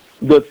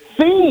 The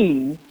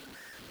theme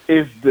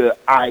is the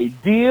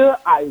idea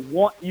I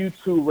want you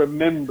to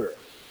remember.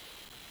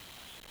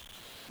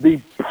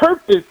 The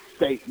purpose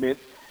statement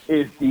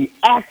is the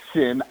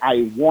action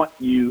I want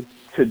you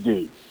to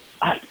do.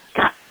 I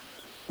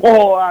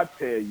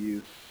tell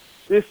you,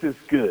 this is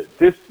good.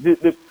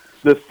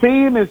 The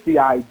theme is the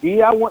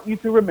idea I want you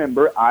to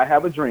remember. I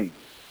have a dream.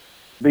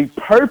 The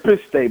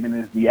purpose statement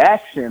is the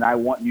action I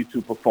want you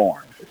to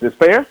perform. Is this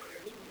fair?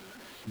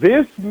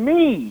 This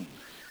means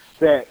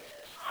that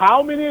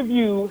how many of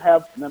you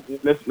have?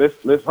 Let's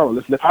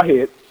lift our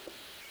head.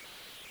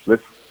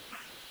 Let's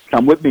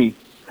come with me.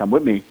 Come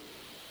with me.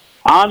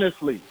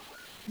 Honestly,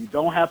 you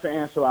don't have to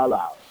answer out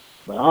loud,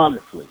 but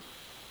honestly,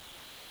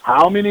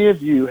 how many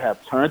of you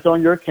have turned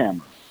on your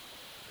camera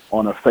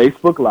on a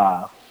Facebook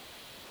Live,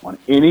 on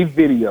any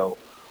video,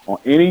 on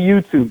any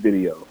YouTube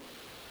video,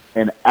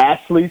 and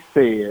actually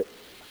said,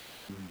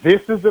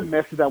 this is the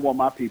message I want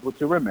my people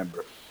to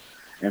remember,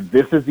 and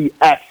this is the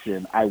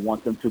action I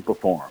want them to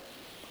perform?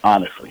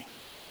 Honestly.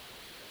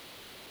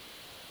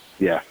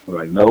 Yeah,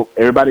 like, nope.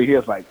 Everybody here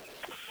is like,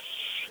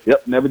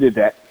 yep, never did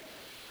that.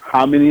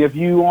 How many of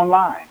you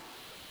online?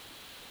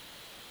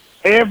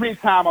 Every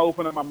time I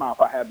open up my mouth,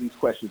 I have these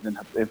questions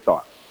in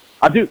thought.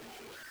 I do.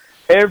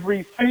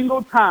 Every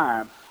single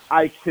time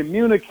I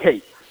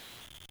communicate.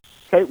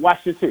 Okay,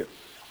 watch this here.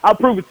 I'll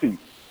prove it to you.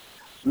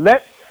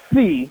 Let's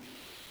see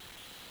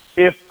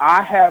if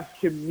I have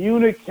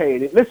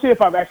communicated. Let's see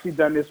if I've actually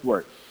done this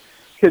work.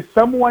 Could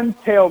someone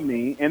tell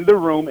me in the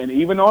room and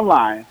even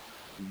online,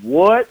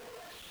 what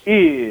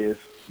is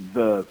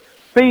the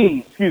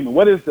theme,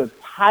 what is the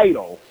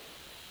title,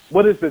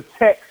 what is the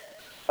text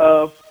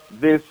of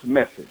this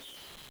message?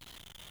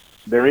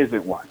 There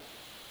isn't one.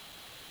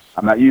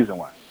 I'm not using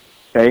one.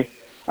 Okay?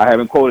 I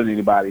haven't quoted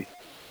anybody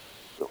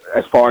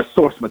as far as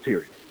source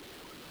material.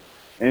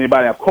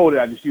 Anybody I've quoted,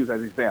 I just use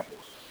as examples.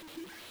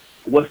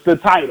 What's the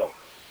title?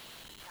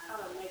 How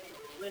to make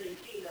a winning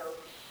keynote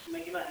to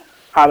make you money.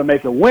 How to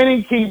make a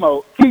winning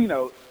keynote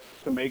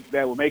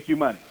that will make you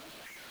money.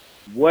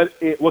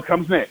 What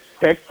comes next?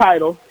 Text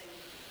title.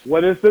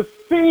 What is the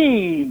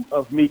theme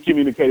of me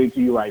communicating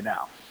to you right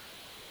now?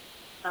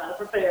 How to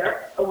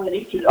prepare a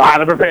winning keynote. How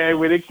to prepare a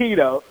winning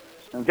keynote.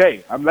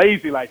 Okay, I'm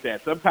lazy like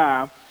that.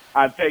 Sometimes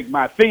I take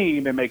my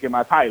theme and make it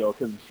my title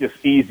because it's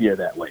just easier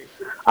that way.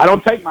 I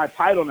don't take my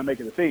title and make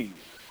it a theme.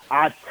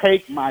 I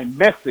take my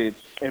message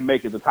and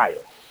make it the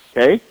title.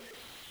 Okay?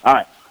 All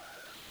right.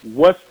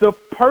 What's the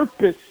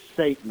purpose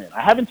statement?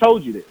 I haven't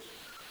told you this.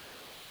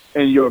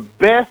 And your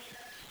best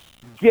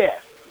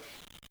guess,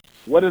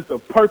 what is the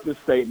purpose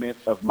statement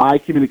of my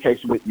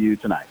communication with you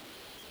tonight?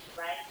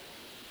 Right.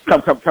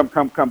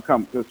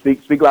 Come.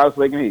 Speak loud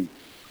so they can hear you.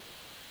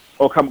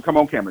 Oh, come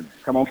on, Cameron.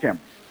 Come on, Cameron.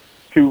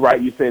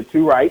 You said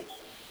two rights.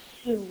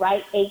 To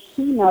write a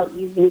keynote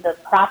using the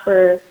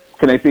proper.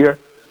 Can they see her?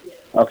 Yes.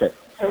 Okay.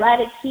 To write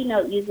a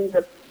keynote using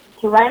the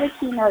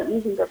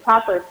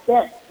proper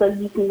steps so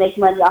you can make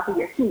money off of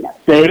your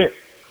keynote. There it is.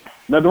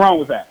 Nothing wrong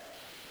with that.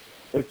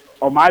 It's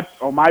on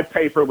my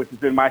paper, which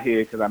is in my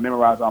head because I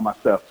memorize all my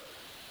stuff.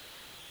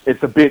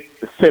 It's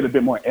said a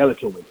bit more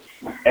eloquently.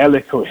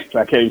 Eloquent.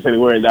 I can't even say the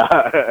word now.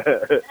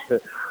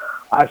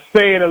 I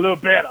say it a little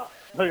better.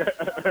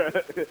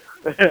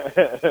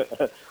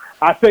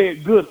 I say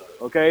it good,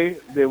 okay,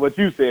 than what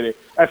you said it.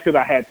 That's because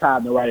I had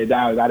time to write it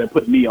down and I didn't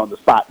put me on the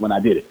spot when I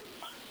did it.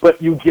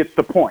 But you get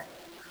the point.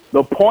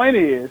 The point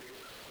is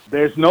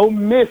there's no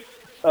mist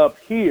up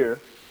here,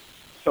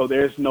 so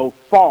there's no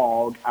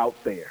fog out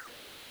there.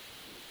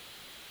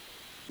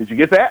 Did you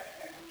get that?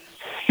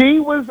 She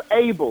was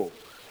able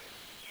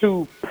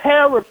to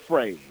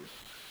paraphrase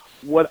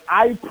what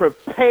I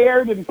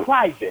prepared in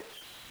private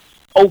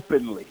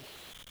openly.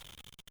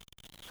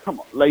 Come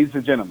on, ladies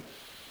and gentlemen.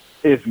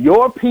 If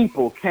your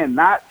people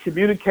cannot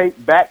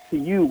communicate back to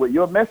you what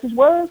your message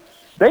was,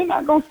 they're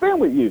not going to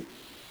spend with you.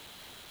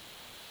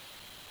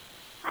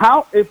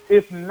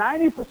 If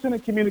 90%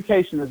 of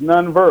communication is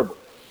nonverbal,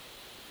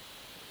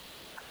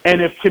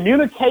 and if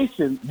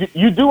communication,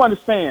 you do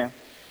understand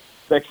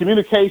that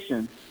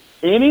communication,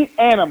 any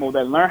animal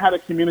that learned how to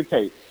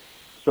communicate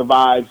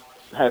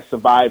has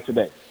survived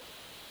today.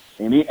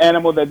 Any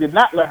animal that did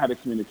not learn how to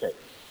communicate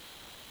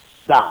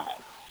died.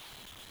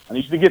 I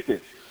need you to get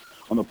this.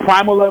 On the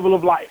primal level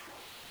of life,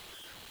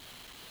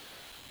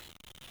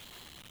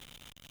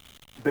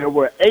 there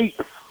were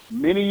apes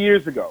many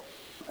years ago,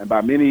 and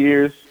by many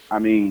years, I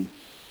mean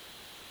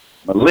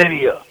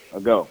millennia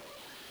ago.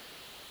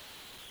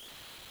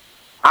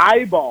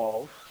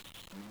 Eyeballs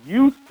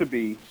used to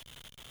be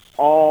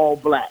all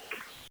black,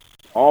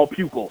 all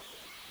pupils.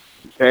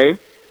 Okay?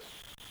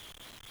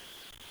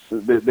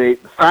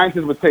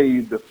 Scientists would tell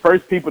you the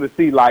first people to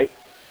see light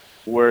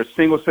were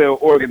single-cell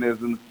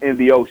organisms in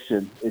the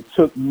ocean. It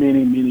took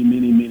many, many,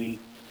 many, many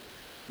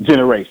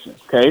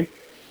generations. Okay?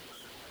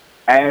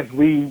 As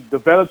we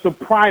developed the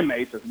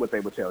primates, that's what they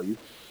would tell you,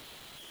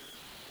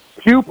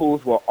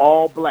 pupils were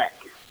all black.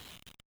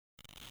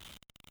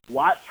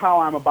 Watch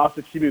how I'm about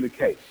to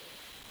communicate.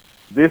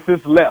 This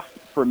is left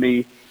for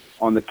me.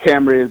 On the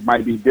camera, it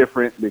might be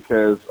different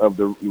because of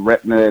the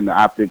retina and the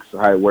optics,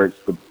 how it works.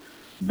 But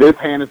this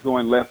hand is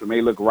going left. It may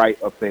look right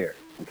up there.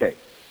 Okay,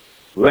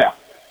 left.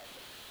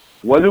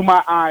 What are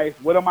my eyes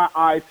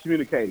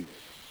communicating?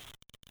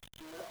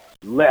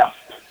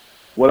 Left.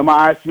 What are my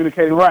eyes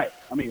communicating? Right.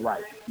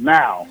 Right.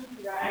 Now.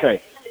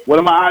 Okay. What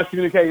are my eyes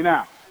communicating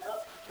now?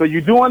 So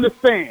you do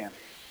understand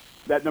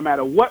that no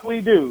matter what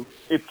we do,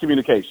 it's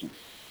communication.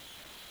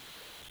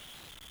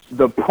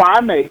 The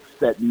primates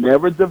that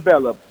never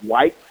developed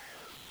whites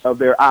of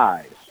their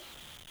eyes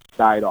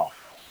died off.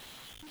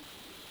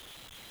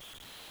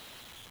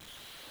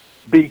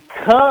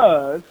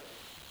 Because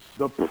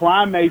the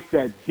primates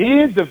that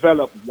did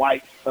develop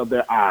whites of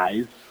their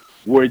eyes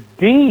were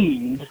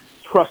deemed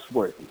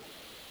trustworthy.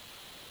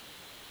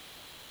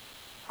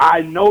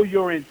 I know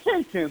your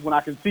intentions when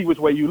I can see which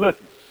way you're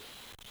looking.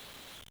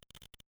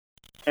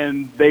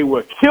 And they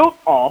were killed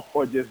off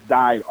or just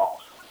died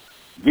off.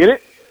 Get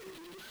it?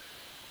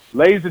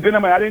 Ladies and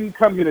gentlemen, I didn't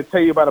come here to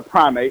tell you about a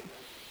primate,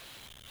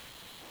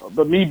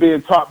 but me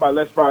being taught by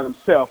Les Brown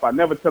himself, I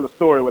never tell a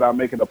story without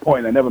making a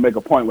point. I never make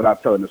a point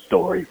without telling a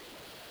story.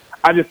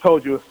 I just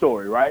told you a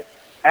story, right?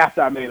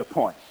 After I made a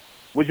point.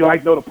 Would you like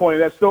to know the point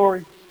of that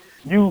story?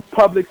 You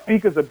public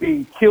speakers are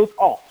being killed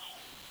off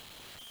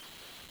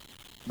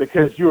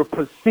because you're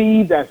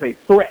perceived as a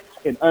threat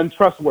and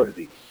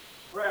untrustworthy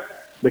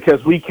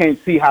because we can't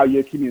see how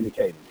you're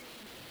communicating.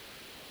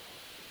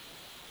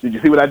 Did you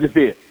see what I just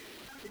did?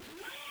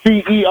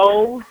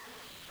 CEOs,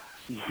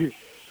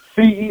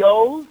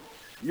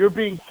 you're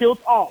being killed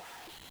off.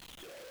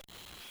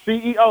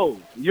 CEOs,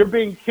 you're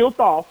being killed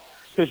off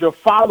because your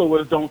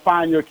followers don't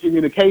find your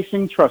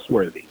communication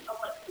trustworthy.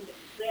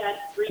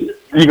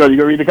 You go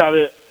read the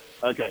comment?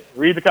 Okay,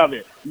 read the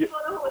comment.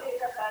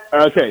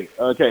 Okay.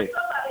 Somebody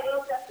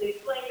else has to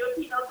explain your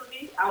keynote to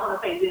me. I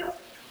want to pay them.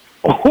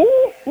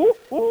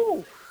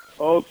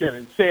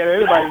 Okay,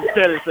 everybody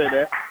said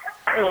that.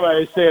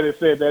 Everybody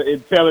said that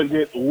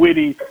intelligent,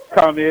 witty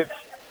comments.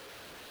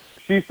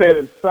 She said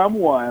if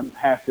someone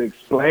has to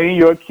explain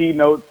your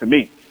keynote to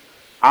me,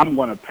 I'm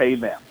going to pay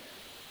them.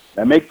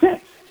 That makes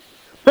sense.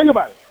 Think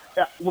about it.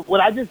 What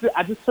I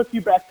just took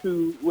you back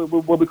to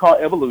what we call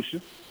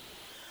evolution.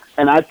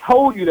 And I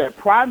told you that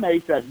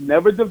primates that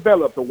never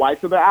developed the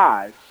whites of their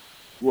eyes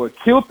were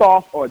killed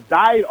off or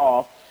died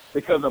off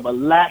because of a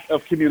lack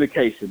of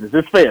communication. Is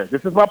this fair?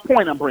 This is my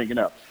point I'm bringing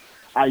up.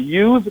 I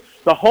use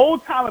the whole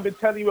time I've been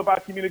telling you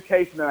about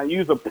communication, and I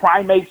use a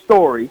primate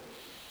story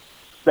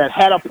that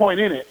had a point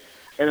in it,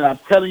 and I'm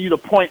telling you the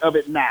point of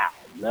it now.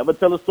 Never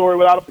tell a story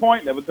without a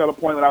point. Never tell a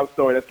point without a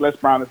story. That's Les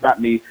Brown. It's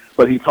not me,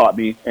 but he taught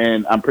me,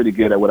 and I'm pretty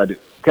good at what I do.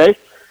 Okay?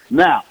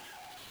 Now,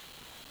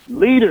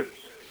 leaders,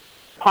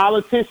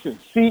 politicians,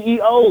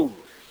 CEOs,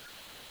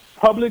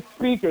 public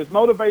speakers,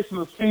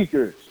 motivational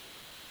speakers,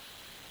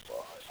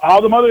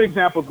 all the other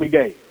examples we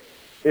gave.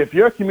 If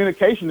your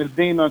communication is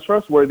deemed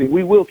untrustworthy,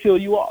 we will kill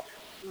you off.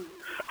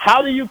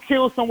 How do you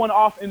kill someone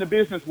off in the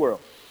business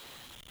world?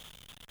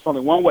 It's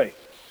only one way.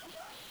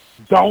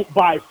 Don't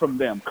buy from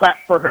them. Clap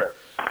for her.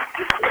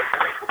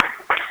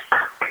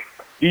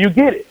 Do you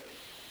get it?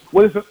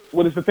 What is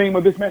the theme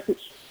of this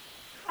message?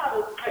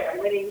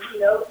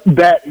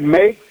 That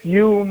makes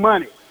you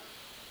money.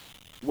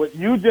 What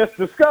you just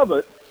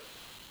discovered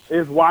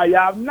is why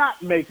y'all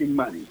not making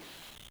money.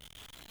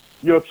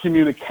 Your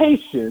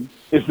communication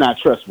is not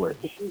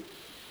trustworthy.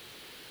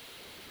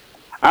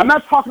 I'm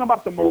not talking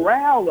about the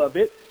morale of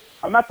it.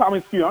 I'm not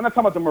talking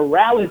about the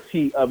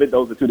morality of it.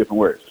 Those are two different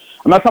words.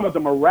 I'm not talking about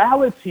the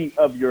morality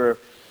of your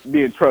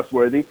being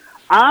trustworthy.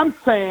 I'm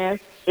saying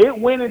it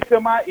went into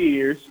my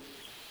ears,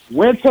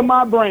 went to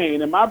my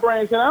brain, and my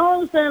brain said, I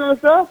don't understand that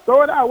stuff.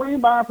 Throw it out. We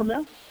ain't buying from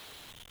them.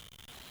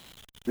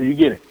 Do you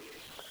get it?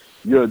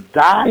 You're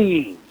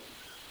dying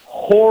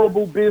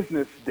horrible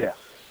business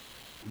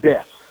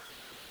deaths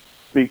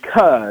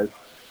because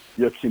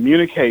your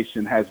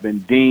communication has been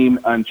deemed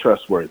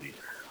untrustworthy.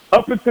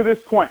 Up until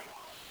this point,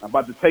 I'm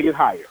about to take it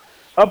higher.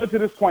 Up until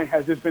this point,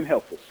 has this been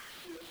helpful?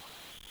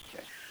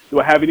 Okay. Do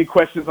I have any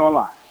questions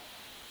online?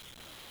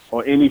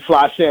 Or any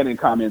Fly Shannon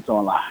comments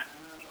online?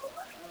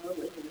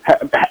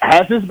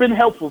 Has this been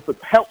helpful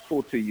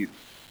to you?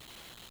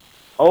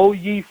 Oh,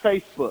 ye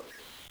Facebook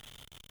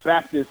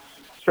Baptist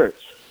Church.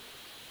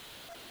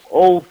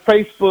 Oh,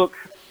 Facebook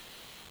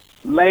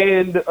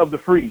land of the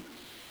free.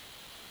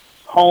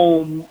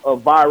 Home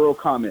of viral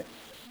comments.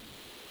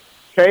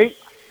 Okay?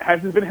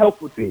 Has this been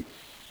helpful to you?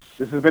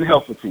 This has been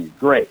helpful to you.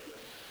 Great.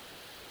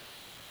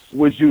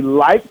 Would you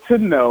like to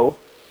know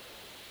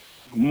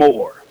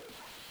more?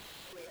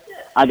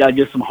 I got to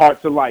get some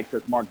hearts and likes,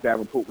 as Mark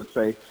Davenport would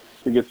say,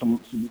 to get some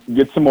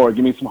more.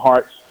 Give me some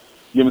hearts.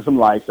 Give me some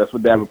likes. That's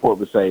what Davenport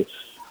would say,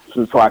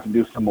 so I can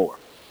do some more.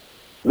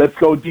 Let's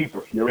go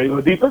deeper. You ready to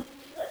go deeper?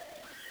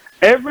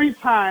 Every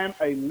time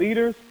a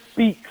leader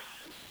speaks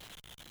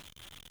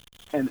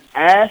and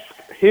asks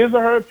his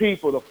or her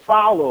people to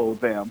follow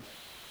them,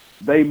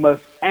 they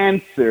must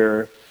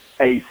answer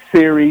a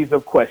series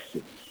of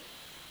questions.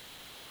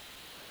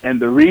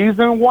 And the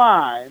reason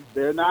why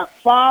they're not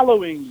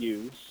following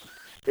you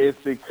is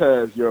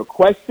because your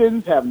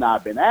questions have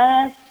not been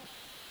asked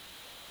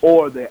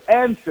or the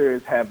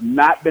answers have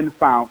not been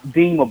found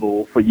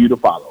deemable for you to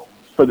follow,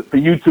 for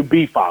you to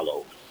be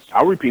followed.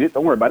 I'll repeat it.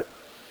 Don't worry about it.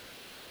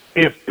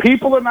 If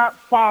people are not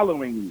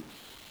following you,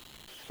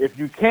 if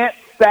you can't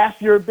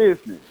staff your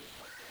business,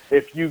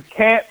 if you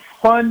can't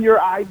fund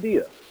your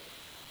idea,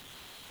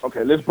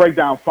 okay, let's break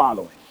down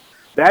following.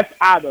 That's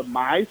either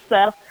my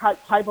staff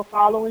type of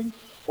following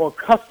or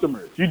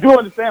customers. You do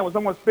understand when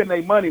someone spends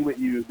their money with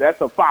you,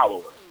 that's a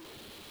follower.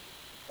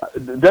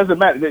 It doesn't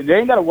matter. They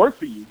ain't got to work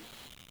for you.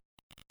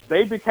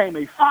 They became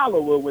a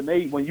follower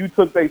when you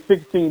took their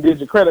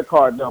 16-digit credit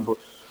card number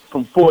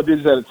from 4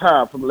 digits at a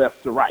time from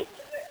left to right,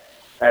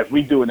 as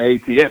we do in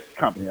the ATS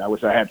company. I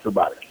wish I had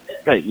somebody.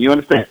 Okay, you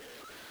understand?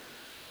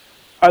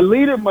 A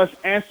leader must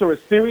answer a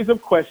series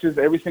of questions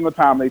every single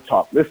time they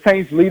talk. Let's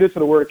change leader to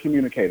the word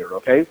communicator,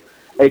 okay?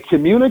 A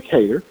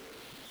communicator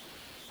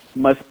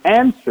must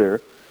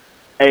answer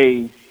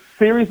a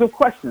series of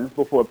questions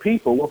before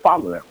people will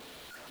follow them.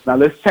 Now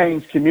let's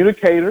change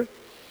communicator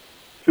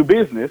to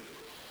business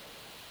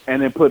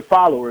and then put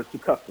followers to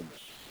customers.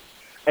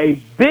 A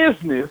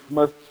business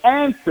must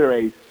answer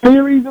a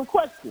series of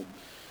questions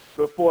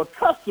before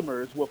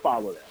customers will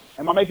follow them.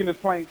 Am I making this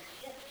plain?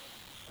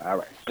 All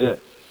right,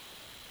 good.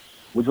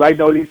 Would you like to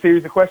know what these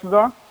series of questions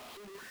are?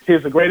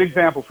 Here's a great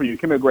example for you.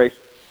 Come here, Grace.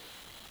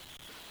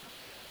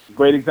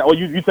 Great example. Oh,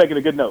 you taking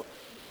a good note.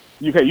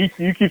 You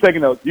keep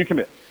taking notes. You come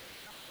here.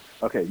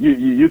 Okay,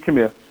 you come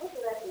here.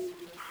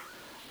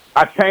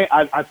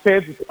 I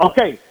said,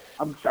 okay,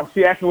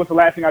 she asked me what's the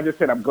last thing I just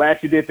said. I'm glad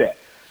she did that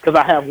because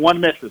I have one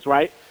message,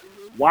 right?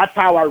 Watch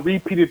how I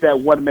repeated that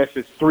one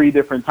message 3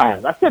 different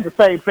times. I said the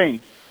same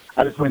thing.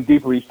 I just went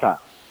deeper each time.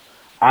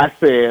 I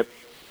said,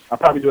 I'll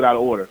probably do it out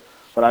of order,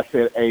 but I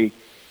said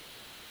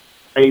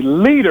a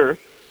leader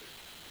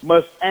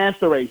must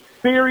answer a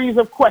series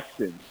of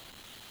questions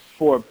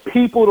for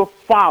people to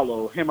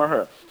follow him or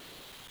her.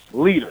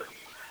 Leader.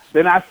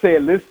 Then I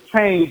said, let's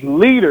change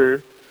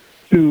leader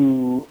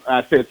to,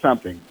 I said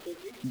something.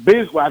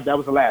 Well, that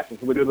was the last one,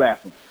 so we did the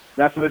last one.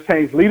 That's let's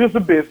change leaders to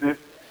business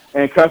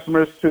and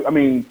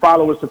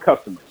followers to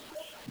customers.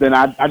 Then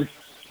I just,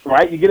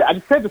 right, you get it? I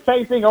just said the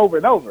same thing over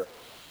and over.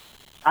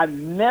 I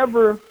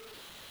never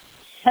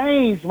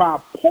changed my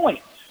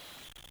point.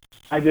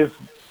 I just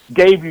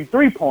gave you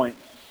 3 points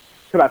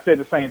because I said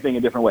the same thing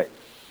in different ways.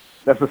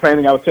 That's the same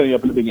thing I was telling you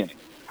up in the beginning.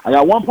 I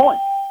got 1 point.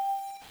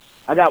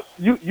 I got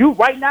you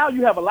right now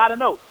you have a lot of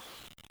notes.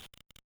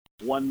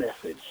 1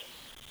 message.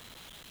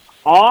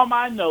 All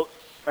my notes,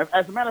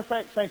 as a matter of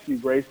fact, thank you,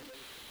 Grace.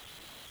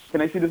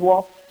 Can I see this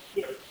wall?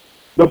 Yes.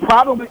 The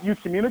problem with you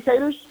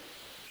communicators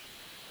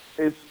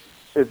is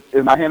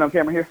my hand on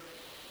camera here?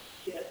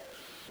 Yes.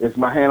 Is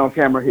my hand on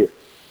camera here?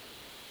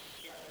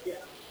 Yeah.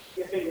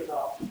 Your fingers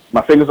off.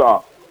 My fingers are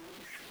off.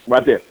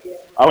 Right there. Yeah.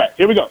 All right,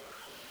 here we go.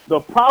 The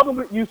problem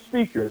with you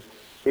speakers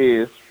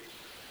is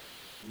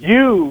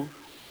you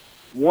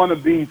want to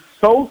be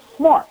so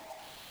smart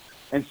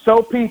and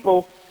show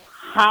people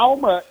how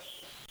much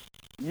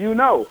you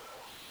know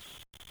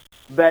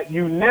that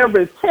you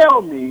never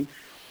tell me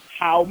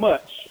how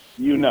much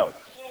you know.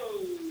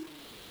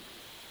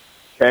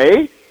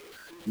 Okay?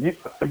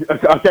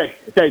 Okay,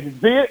 you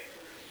see it?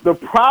 The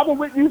problem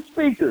with you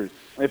speakers,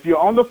 if you're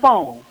on the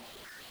phone,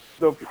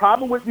 the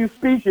problem with you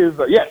speakers,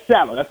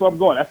 shallow. That's where I'm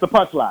going. That's the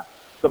punchline.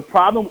 The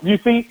problem, you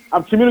see,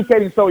 I'm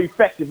communicating so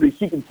effectively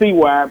she can see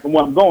where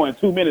I'm going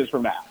 2 minutes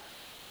from now.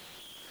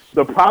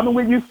 The problem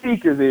with you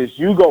speakers is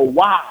you go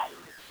wide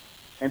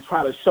and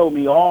try to show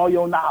me all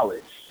your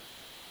knowledge.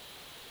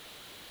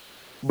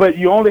 But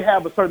you only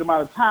have a certain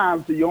amount of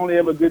time, so you only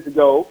ever good to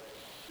go,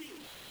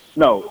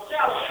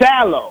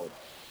 shallow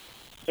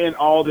in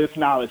all this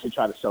knowledge you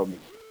try to show me.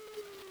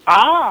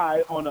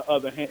 I, on the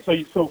other hand,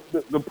 so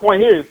the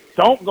point here is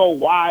don't go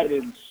wide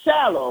and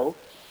shallow,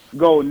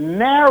 go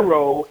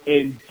narrow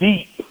and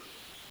deep.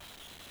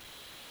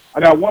 I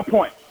got 1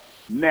 point,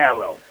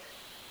 narrow.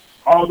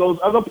 All those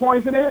other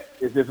points in it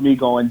is just me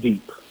going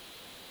deep.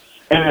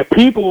 And if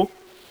people,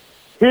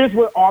 here's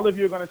what all of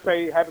you are going to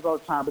say, happens all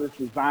the time, but it's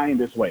designed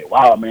this way.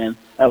 Wow, man,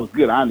 that was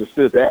good. I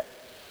understood that.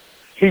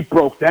 He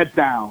broke that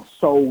down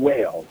so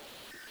well.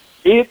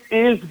 It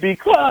is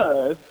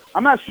because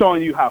I'm not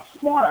showing you how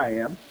smart I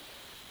am.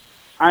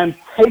 I'm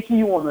taking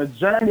you on a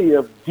journey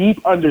of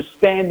deep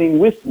understanding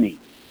with me.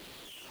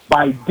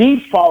 By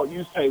default,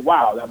 you say,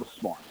 wow, that was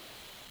smart.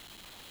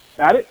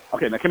 Got it?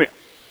 Okay, now come here.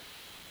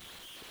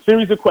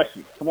 Series of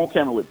questions. Come on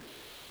camera with me.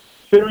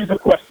 Series of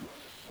questions.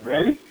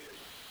 Ready?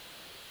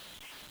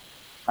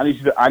 I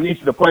need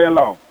you to play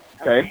along,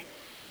 okay?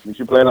 Make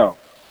sure you play along.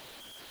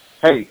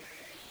 Hey.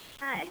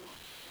 Hi.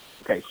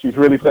 Okay, she's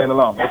really playing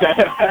along. Okay.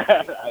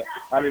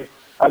 I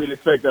didn't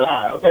expect that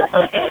high.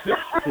 Okay.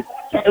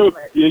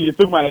 you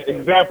threw my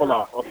example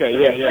off.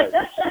 Okay,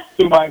 yeah.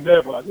 Threw my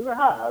example off. You said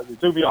hi. You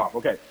threw me off.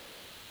 Okay.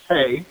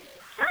 Hey.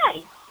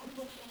 Hi.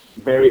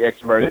 Very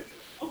extroverted.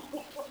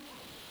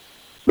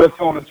 Let's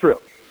go on a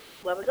trip.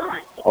 Where we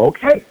going?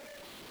 Okay.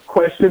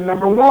 Question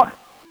number 1.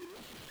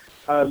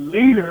 A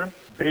leader,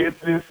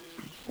 business,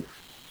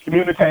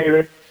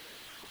 communicator,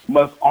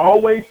 must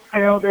always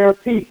tell their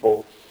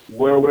people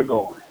where we're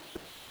going.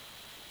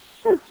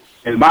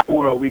 In my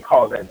world, we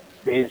call that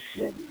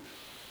vision.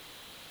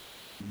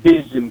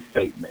 Vision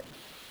statement.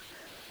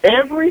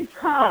 Every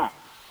time,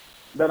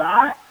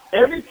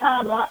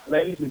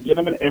 ladies and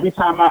gentlemen, every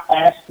time I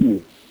ask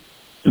you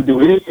to do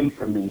anything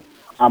for me,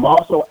 I'm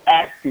also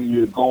asking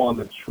you to go on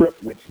the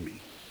trip with me.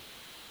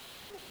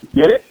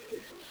 Get it?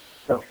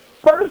 The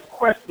first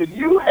question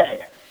you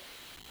had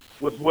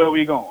was where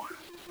we going.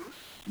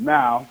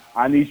 Now,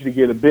 I need you to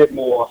get a bit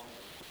more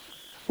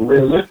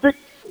realistic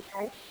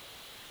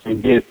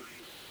and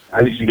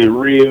I need you to get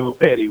real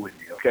petty with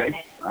me,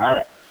 okay? All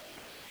right.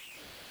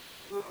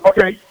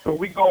 Okay, so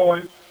we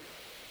going,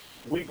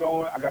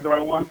 I got the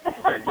right one?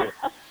 Okay, good.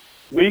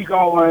 We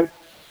going,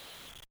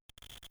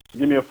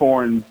 give me a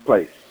foreign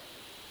place.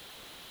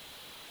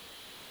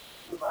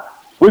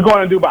 We're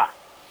going to Dubai.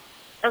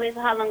 Okay,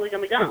 so how long are we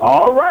going to be gone?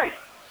 All right.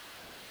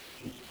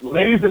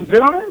 Ladies and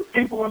gentlemen,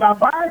 people are not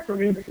buying from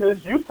you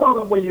because you told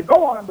them where you're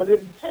going, but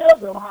didn't tell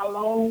them how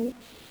long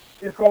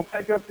it's going to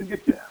take us to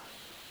get there.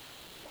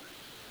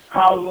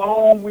 How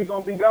long we're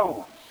going to be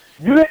gone.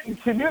 You didn't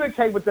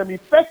communicate with them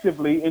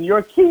effectively in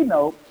your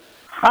keynote.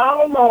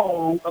 How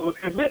long of a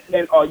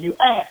commitment are you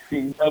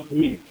asking of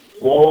me?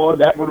 Boy,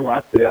 that one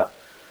right there.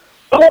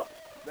 Oh,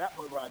 that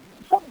one right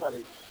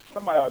there.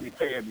 Somebody ought to be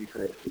paying me for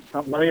this.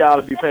 Somebody ought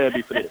to be paying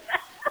me for this.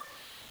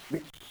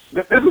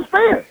 This is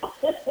fair.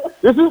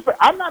 This is fair.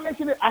 I'm not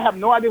making it. I have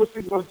no idea what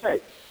she's going to say.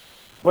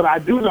 But I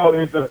do know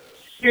there's a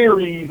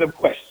series of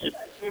questions.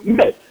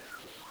 Okay.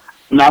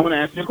 Now I'm going to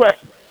answer your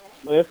question.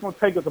 Well, it's going to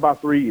take us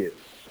about 3 years.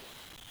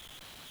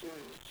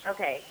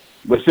 Okay.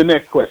 What's your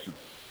next question?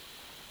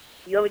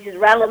 You want me to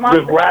just rattle them off?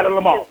 Just rattle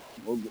them off.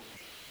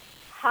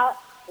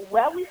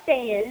 Where we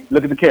staying?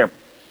 Look at the camera.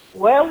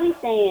 Where we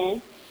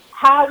staying?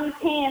 How we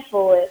paying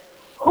for it?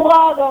 Who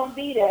all gonna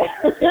be there?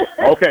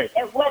 Okay.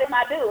 And what am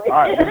I doing? All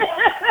right.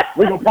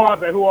 We're going to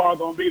pause at who all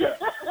going to be there.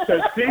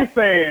 Because she's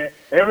saying,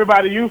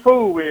 everybody you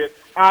fool with,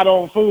 I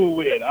don't fool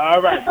with.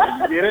 All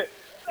right. You get it?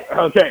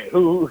 Okay.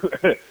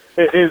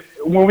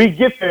 When we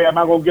get there, am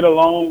I going to get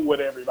along with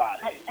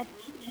everybody?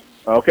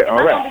 Okay.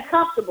 All right. I'm going to be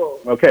comfortable.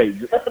 Okay.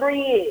 For 3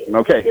 years.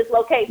 Okay. This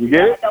location. You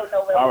get it? I don't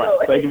know where all we're right.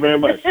 going. Thank you very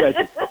much.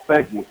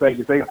 Thank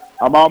you.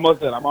 I'm almost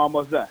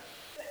done.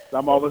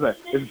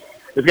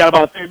 It's got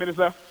about 10 minutes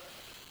left.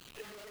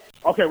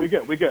 Okay, we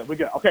good.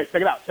 Okay,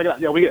 check it out.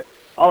 Yeah, we good.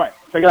 All right,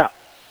 check it out.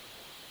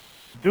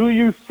 Do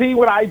you see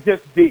what I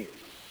just did?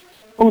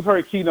 Who's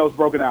heard keynotes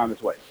broken down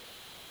this way?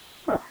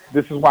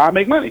 This is why I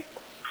make money.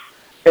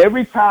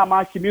 Every time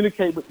I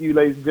communicate with you,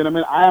 ladies and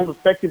gentlemen, I am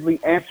effectively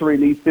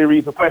answering these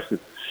series of questions.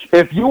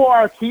 If you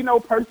are a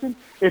keynote person,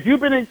 if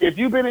you've been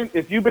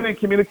in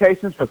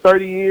communications for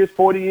 30 years,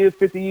 40 years,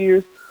 50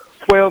 years,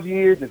 12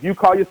 years, if you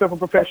call yourself a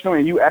professional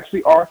and you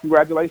actually are,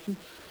 congratulations,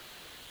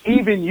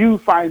 even you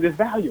find this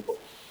valuable.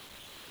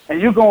 And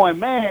you're going,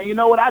 man, you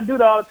know what? I do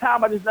that all the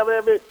time. I just never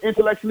ever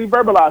intellectually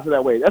verbalize it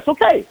that way. That's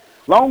okay.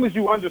 As long as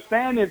you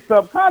understand it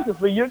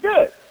subconsciously, you're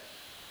good.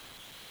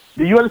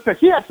 Do you understand?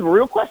 She asked some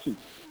real questions.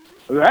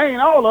 That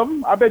ain't all of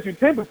them. I bet you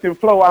Tempest can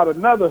flow out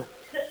another.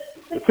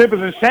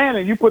 Tempest and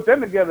Shannon, you put them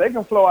together, they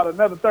can flow out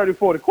another 30,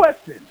 40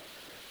 questions.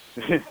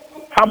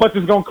 How much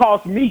is going to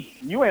cost me?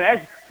 You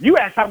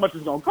asked how much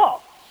it's going to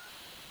cost.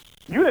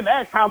 You didn't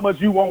ask how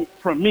much you want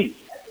from me.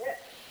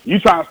 You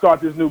trying to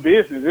start this new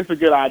business. It's a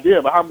good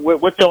idea, but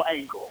what's your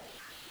angle?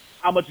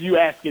 How much are you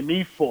asking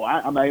me for?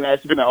 I'm not even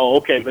asking you. Oh,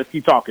 okay, let's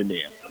keep talking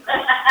then.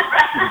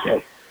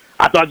 Okay.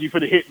 I thought you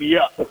could have hit me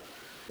up.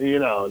 You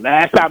know,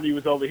 last time you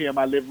was over here in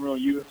my living room,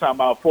 you was talking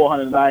about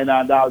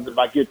 $499 if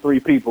I get 3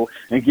 people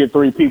and get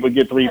 3 people,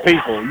 get 3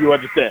 people. You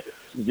understand?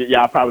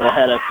 Y'all probably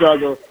had that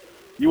struggle.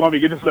 You want me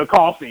to get this little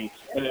coffee.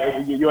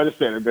 You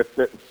understand.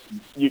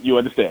 You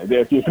understand.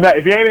 If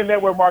you ain't in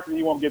network marketing,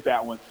 you won't get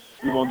that one.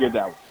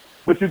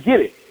 But you get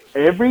it.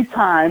 Every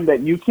time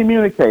that you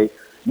communicate,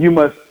 you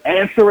must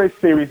answer a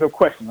series of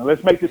questions. Now,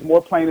 let's make this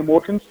more plain and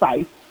more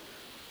concise.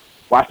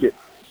 Watch it.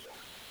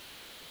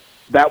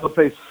 That was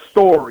a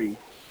story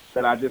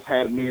that I just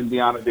had me and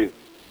Deanna do.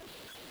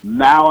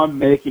 Now I'm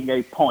making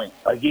a point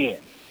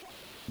again.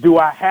 Do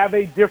I have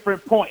a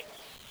different point?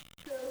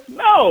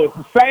 No, it's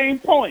the same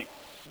point.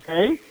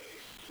 Okay?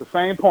 It's the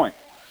same point.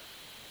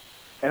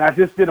 And I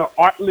just did an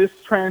artless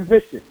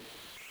transition.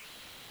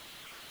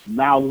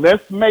 Now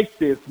let's make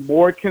this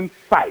more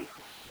concise,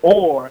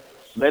 or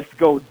let's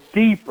go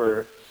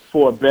deeper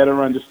for a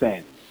better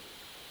understanding.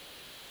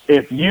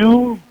 If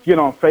you get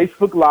on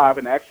Facebook Live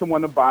and ask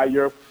someone to buy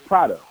your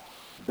product,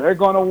 they're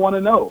going to want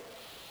to know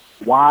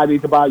why I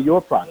need to buy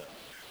your product.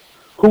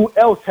 Who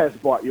else has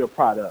bought your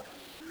product?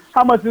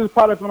 How much is this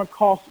product going to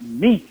cost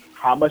me?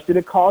 How much did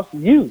it cost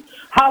you?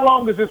 How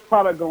long is this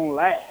product going to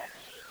last?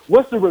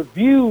 What's the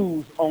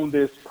reviews on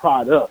this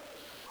product?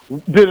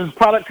 Did this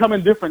product come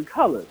in different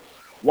colors?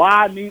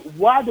 Why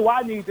do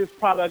I need this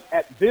product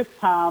at this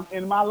time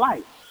in my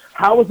life?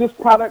 How is this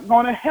product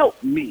going to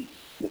help me?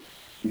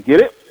 You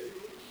get it?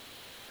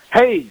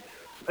 Hey,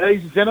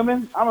 ladies and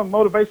gentlemen, I'm a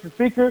motivation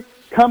speaker.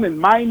 Come in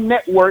my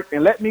network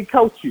and let me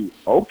coach you.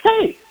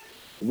 Okay.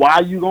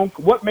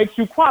 What makes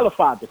you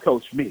qualified to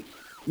coach me?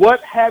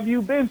 What have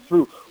you been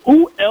through?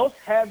 Who else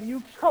have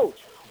you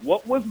coached?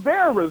 What was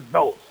their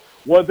results?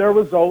 Were their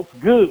results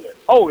good?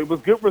 Oh, it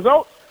was good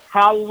results?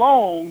 How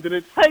long did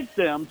it take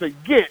them to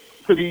get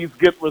to these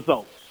good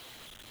results?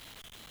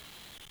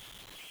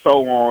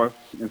 So on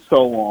and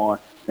so on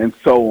and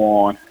so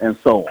on and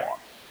so on.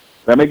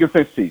 That making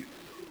sense to you?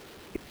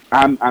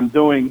 I'm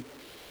doing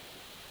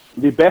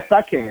the best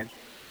I can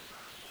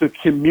to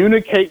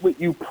communicate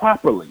with you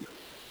properly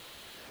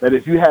that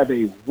if you have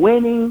a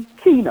winning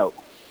keynote,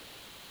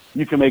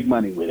 you can make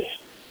money with it.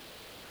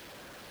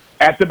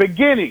 At the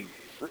beginning,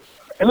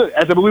 and look,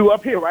 as we were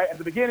up here, right? At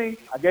the beginning,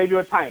 I gave you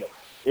a title.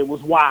 It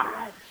was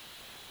wide.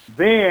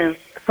 Then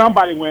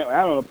somebody went,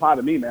 I don't apply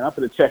to me, man. I'm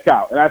going to check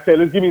out. And I said,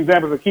 let's give me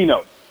examples of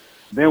keynotes.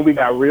 Then we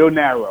got real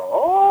narrow.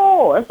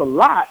 Oh, that's a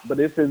lot, but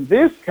it's in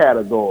this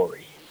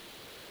category.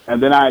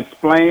 And then I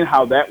explained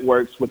how that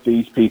works with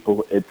these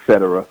people, et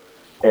cetera,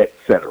 et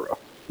cetera.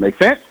 Make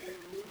sense?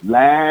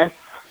 Last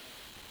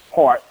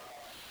part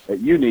that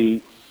you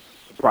need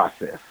to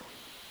process.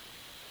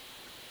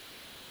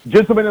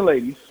 Gentlemen and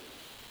ladies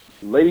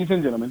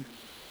and gentlemen,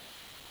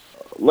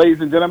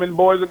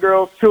 boys and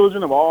girls,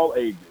 children of all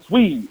ages.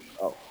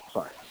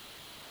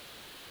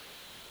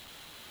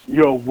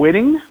 Your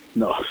winning,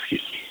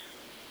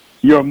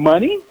 your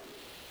money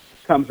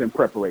comes in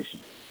preparation.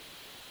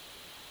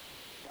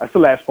 That's the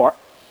last part.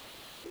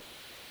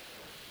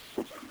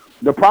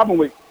 The problem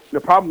with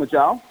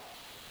y'all,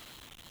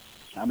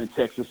 I'm in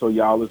Texas, so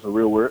y'all is a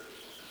real word.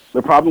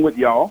 The problem with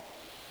y'all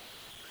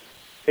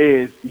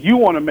is you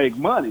want to make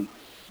money,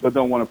 but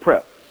don't want to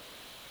prep.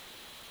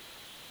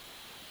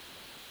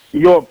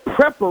 Your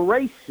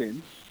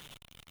preparation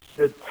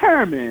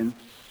determines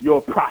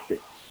your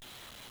profit.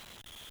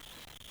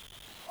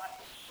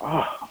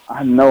 Oh,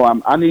 I know.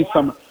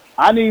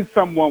 I need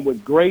someone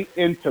with great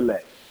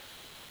intellect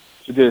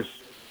to just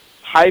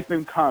type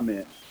in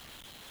comments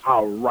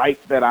how right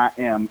that I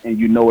am, and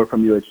you know it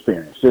from your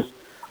experience.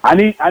 I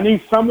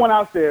need someone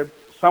out there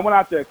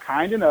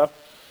kind enough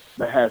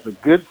that has a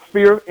good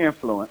sphere of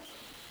influence,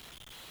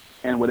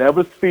 and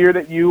whatever sphere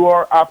that you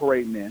are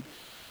operating in,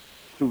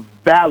 to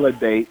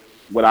validate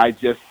what I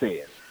just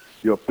said.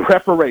 Your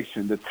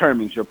preparation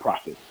determines your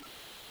profit.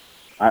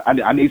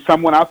 I need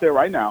someone out there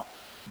right now.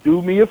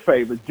 Do me a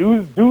favor.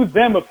 Do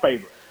them a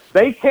favor.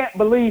 They can't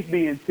believe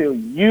me until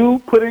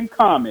you put in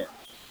comments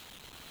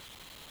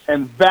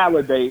and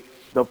validate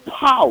the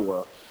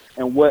power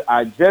and what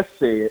I just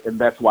said, and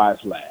that's why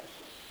it's last.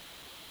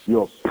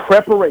 Your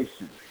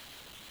preparation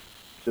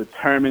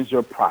determines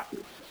your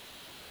profit.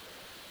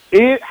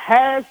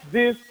 Has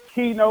this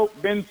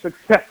keynote been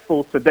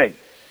successful today?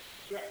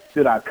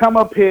 Did I come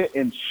up here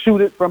and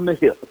shoot it from the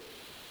hip?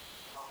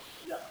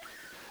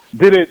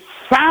 Did it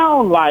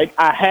sound like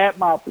I had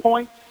my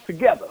points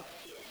together?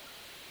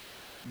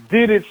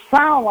 Did it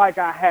sound like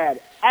I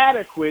had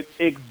adequate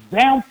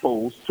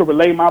examples to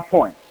relay my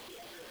points?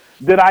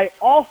 Did I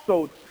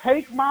also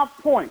take my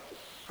points?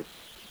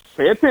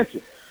 Pay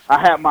attention. I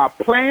had my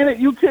plan that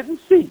you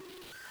couldn't see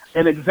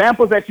and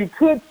examples that you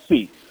could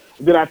see.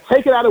 Did I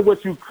take it out of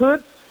what you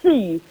could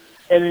see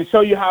and then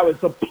show you how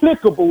it's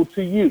applicable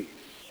to you?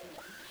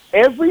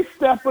 Every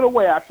step of the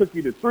way, I took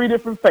you to 3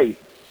 different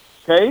phases,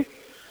 okay?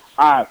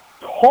 I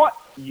taught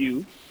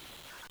you,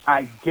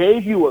 I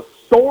gave you a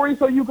story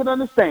so you could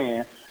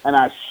understand, and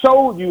I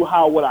showed you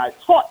how what I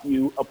taught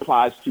you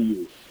applies to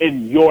you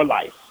in your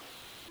life.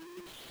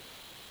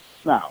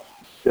 Now,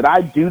 did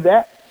I do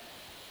that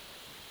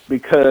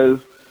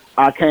because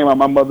I came out of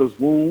my mother's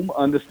womb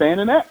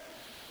understanding that?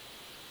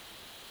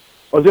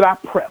 Or did I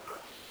prep?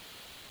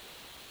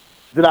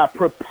 Did I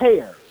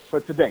prepare for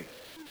today?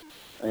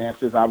 The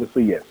answer is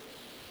obviously yes.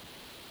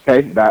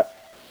 Okay, that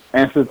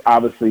answer is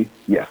obviously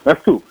yes.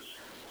 That's cool.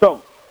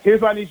 So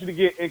here's what I need you to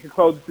get in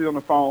conclusion. See on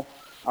the phone.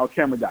 Our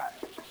camera died.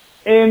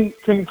 In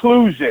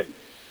conclusion,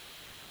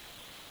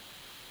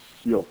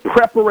 your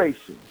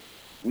preparation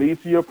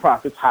leads to your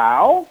profits.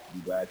 How?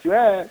 I'm glad you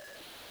asked.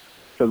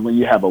 Because when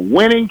you have a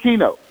winning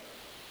keynote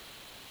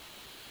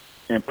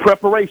in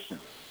preparation,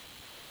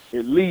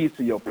 it leads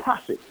to your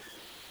profits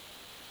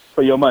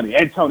for your money.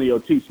 Antonio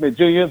T. Smith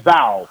Jr.,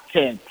 thou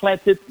can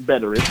plant it,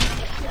 better it.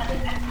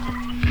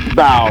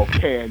 Thou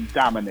can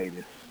dominate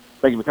it.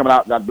 Thank you for coming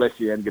out. God bless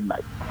you and good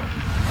night.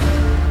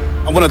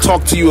 I want to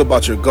talk to you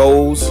about your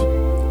goals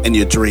and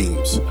your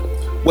dreams.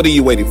 What are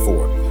you waiting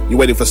for? You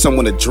waiting for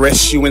someone to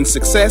dress you in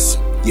success?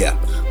 Yeah.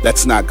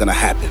 That's not gonna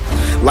happen.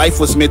 Life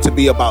was meant to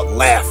be about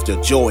laughter,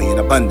 joy, and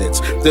abundance.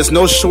 There's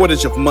no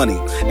shortage of money,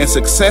 and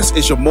success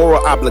is your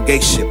moral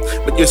obligation,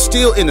 but you're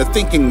still in the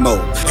thinking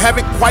mode.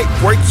 Haven't quite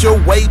worked your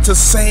way to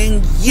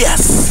saying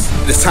yes.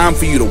 It's time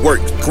for you to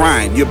work,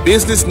 grind. Your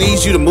business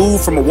needs you to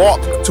move from a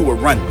walk to a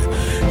run.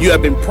 You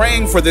have been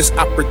praying for this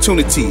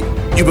opportunity.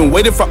 You've been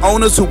waiting for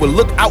owners who will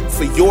look out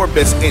for your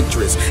best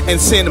interests and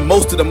send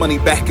most of the money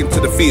back into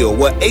the field.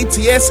 Well,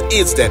 ATS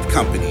is that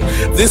company.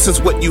 This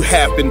is what you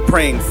have been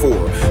praying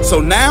for. So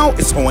now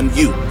it's on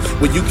you.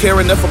 Will you care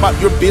enough about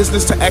your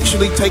business to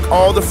actually take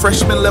all the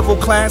freshman level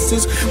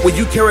classes? Will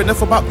you care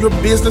enough about your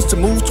business to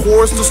move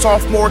towards the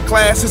sophomore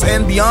classes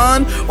and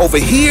beyond? Over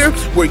here,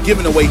 we're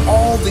giving away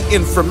all the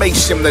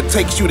information that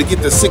takes you to get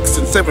the 6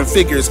 and 7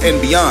 figures and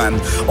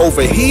beyond.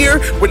 Over here,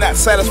 we're not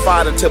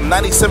satisfied until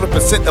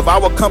 97% of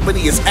our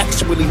company is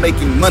actually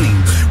making money.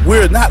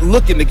 We're not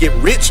looking to get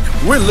rich,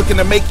 we're looking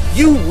to make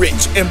you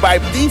rich. And by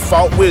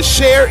default, we'll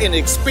share an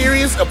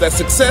experience of that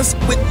success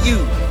with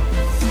you.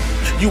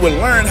 You will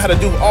learn how to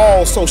do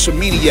all social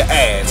media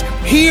ads.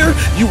 Here,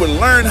 you will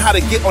learn how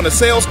to get on a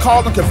sales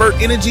call and convert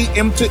energy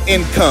into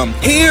income.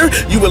 Here,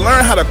 you will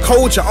learn how to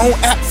code your own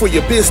app for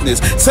your business,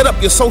 set up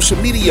your social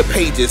media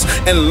pages,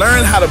 and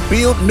learn how to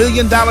build $1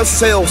 million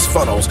sales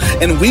funnels.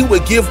 And we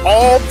will give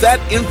all that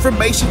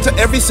information to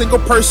every single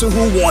person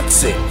who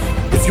wants it.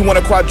 If you want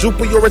to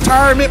quadruple your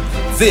retirement,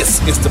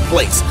 this is the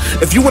place.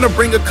 If you want to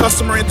bring a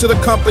customer into the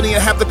company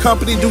and have the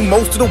company do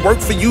most of the work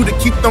for you to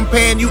keep them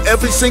paying you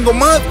every single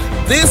month,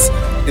 this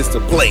is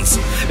the place.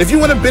 If you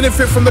want to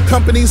benefit from the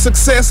company's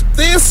success,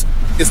 this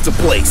is the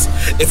place.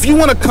 If you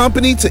want a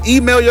company to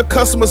email your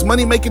customers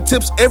money-making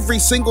tips every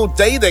single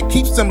day that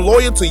keeps them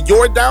loyal to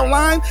your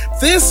downline,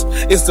 this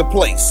is the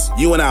place.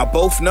 You and I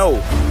both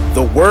know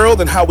the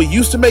world and how we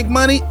used to make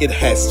money, it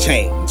has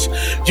changed.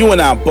 You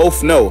and I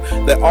both know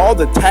that all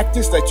the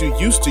tactics that you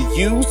used to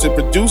use to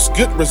produce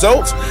good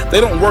results, they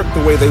don't work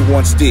the way they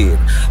once did.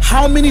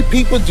 How many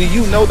people do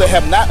you know that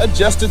have not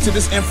adjusted to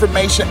this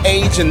information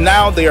age and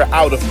now they are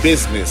out of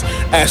business?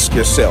 Ask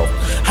yourself,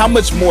 how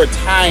much more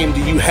time do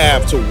you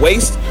have to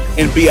waste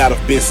and be out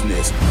of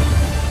business?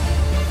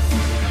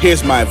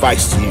 Here's my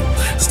advice to you.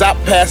 Stop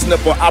passing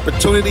up on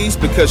opportunities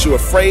because you're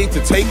afraid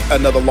to take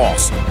another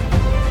loss.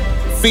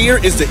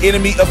 Fear is the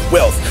enemy of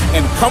wealth,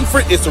 and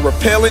comfort is the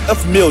repellent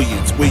of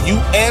millions. Will you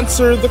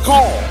answer the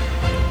call?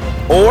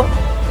 Or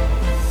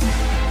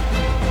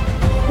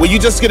will you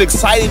just get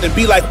excited and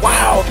be like,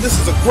 wow, this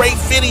is a great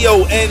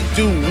video, and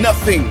do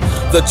nothing?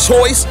 The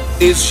choice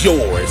is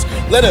yours.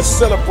 Let us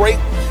celebrate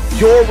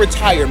your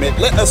retirement.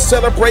 Let us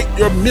celebrate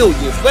your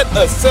millions. Let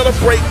us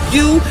celebrate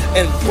you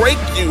and break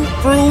you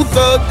through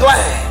the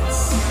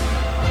glass.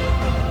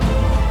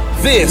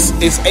 This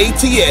is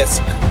ATS,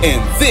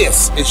 and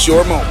this is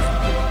your moment.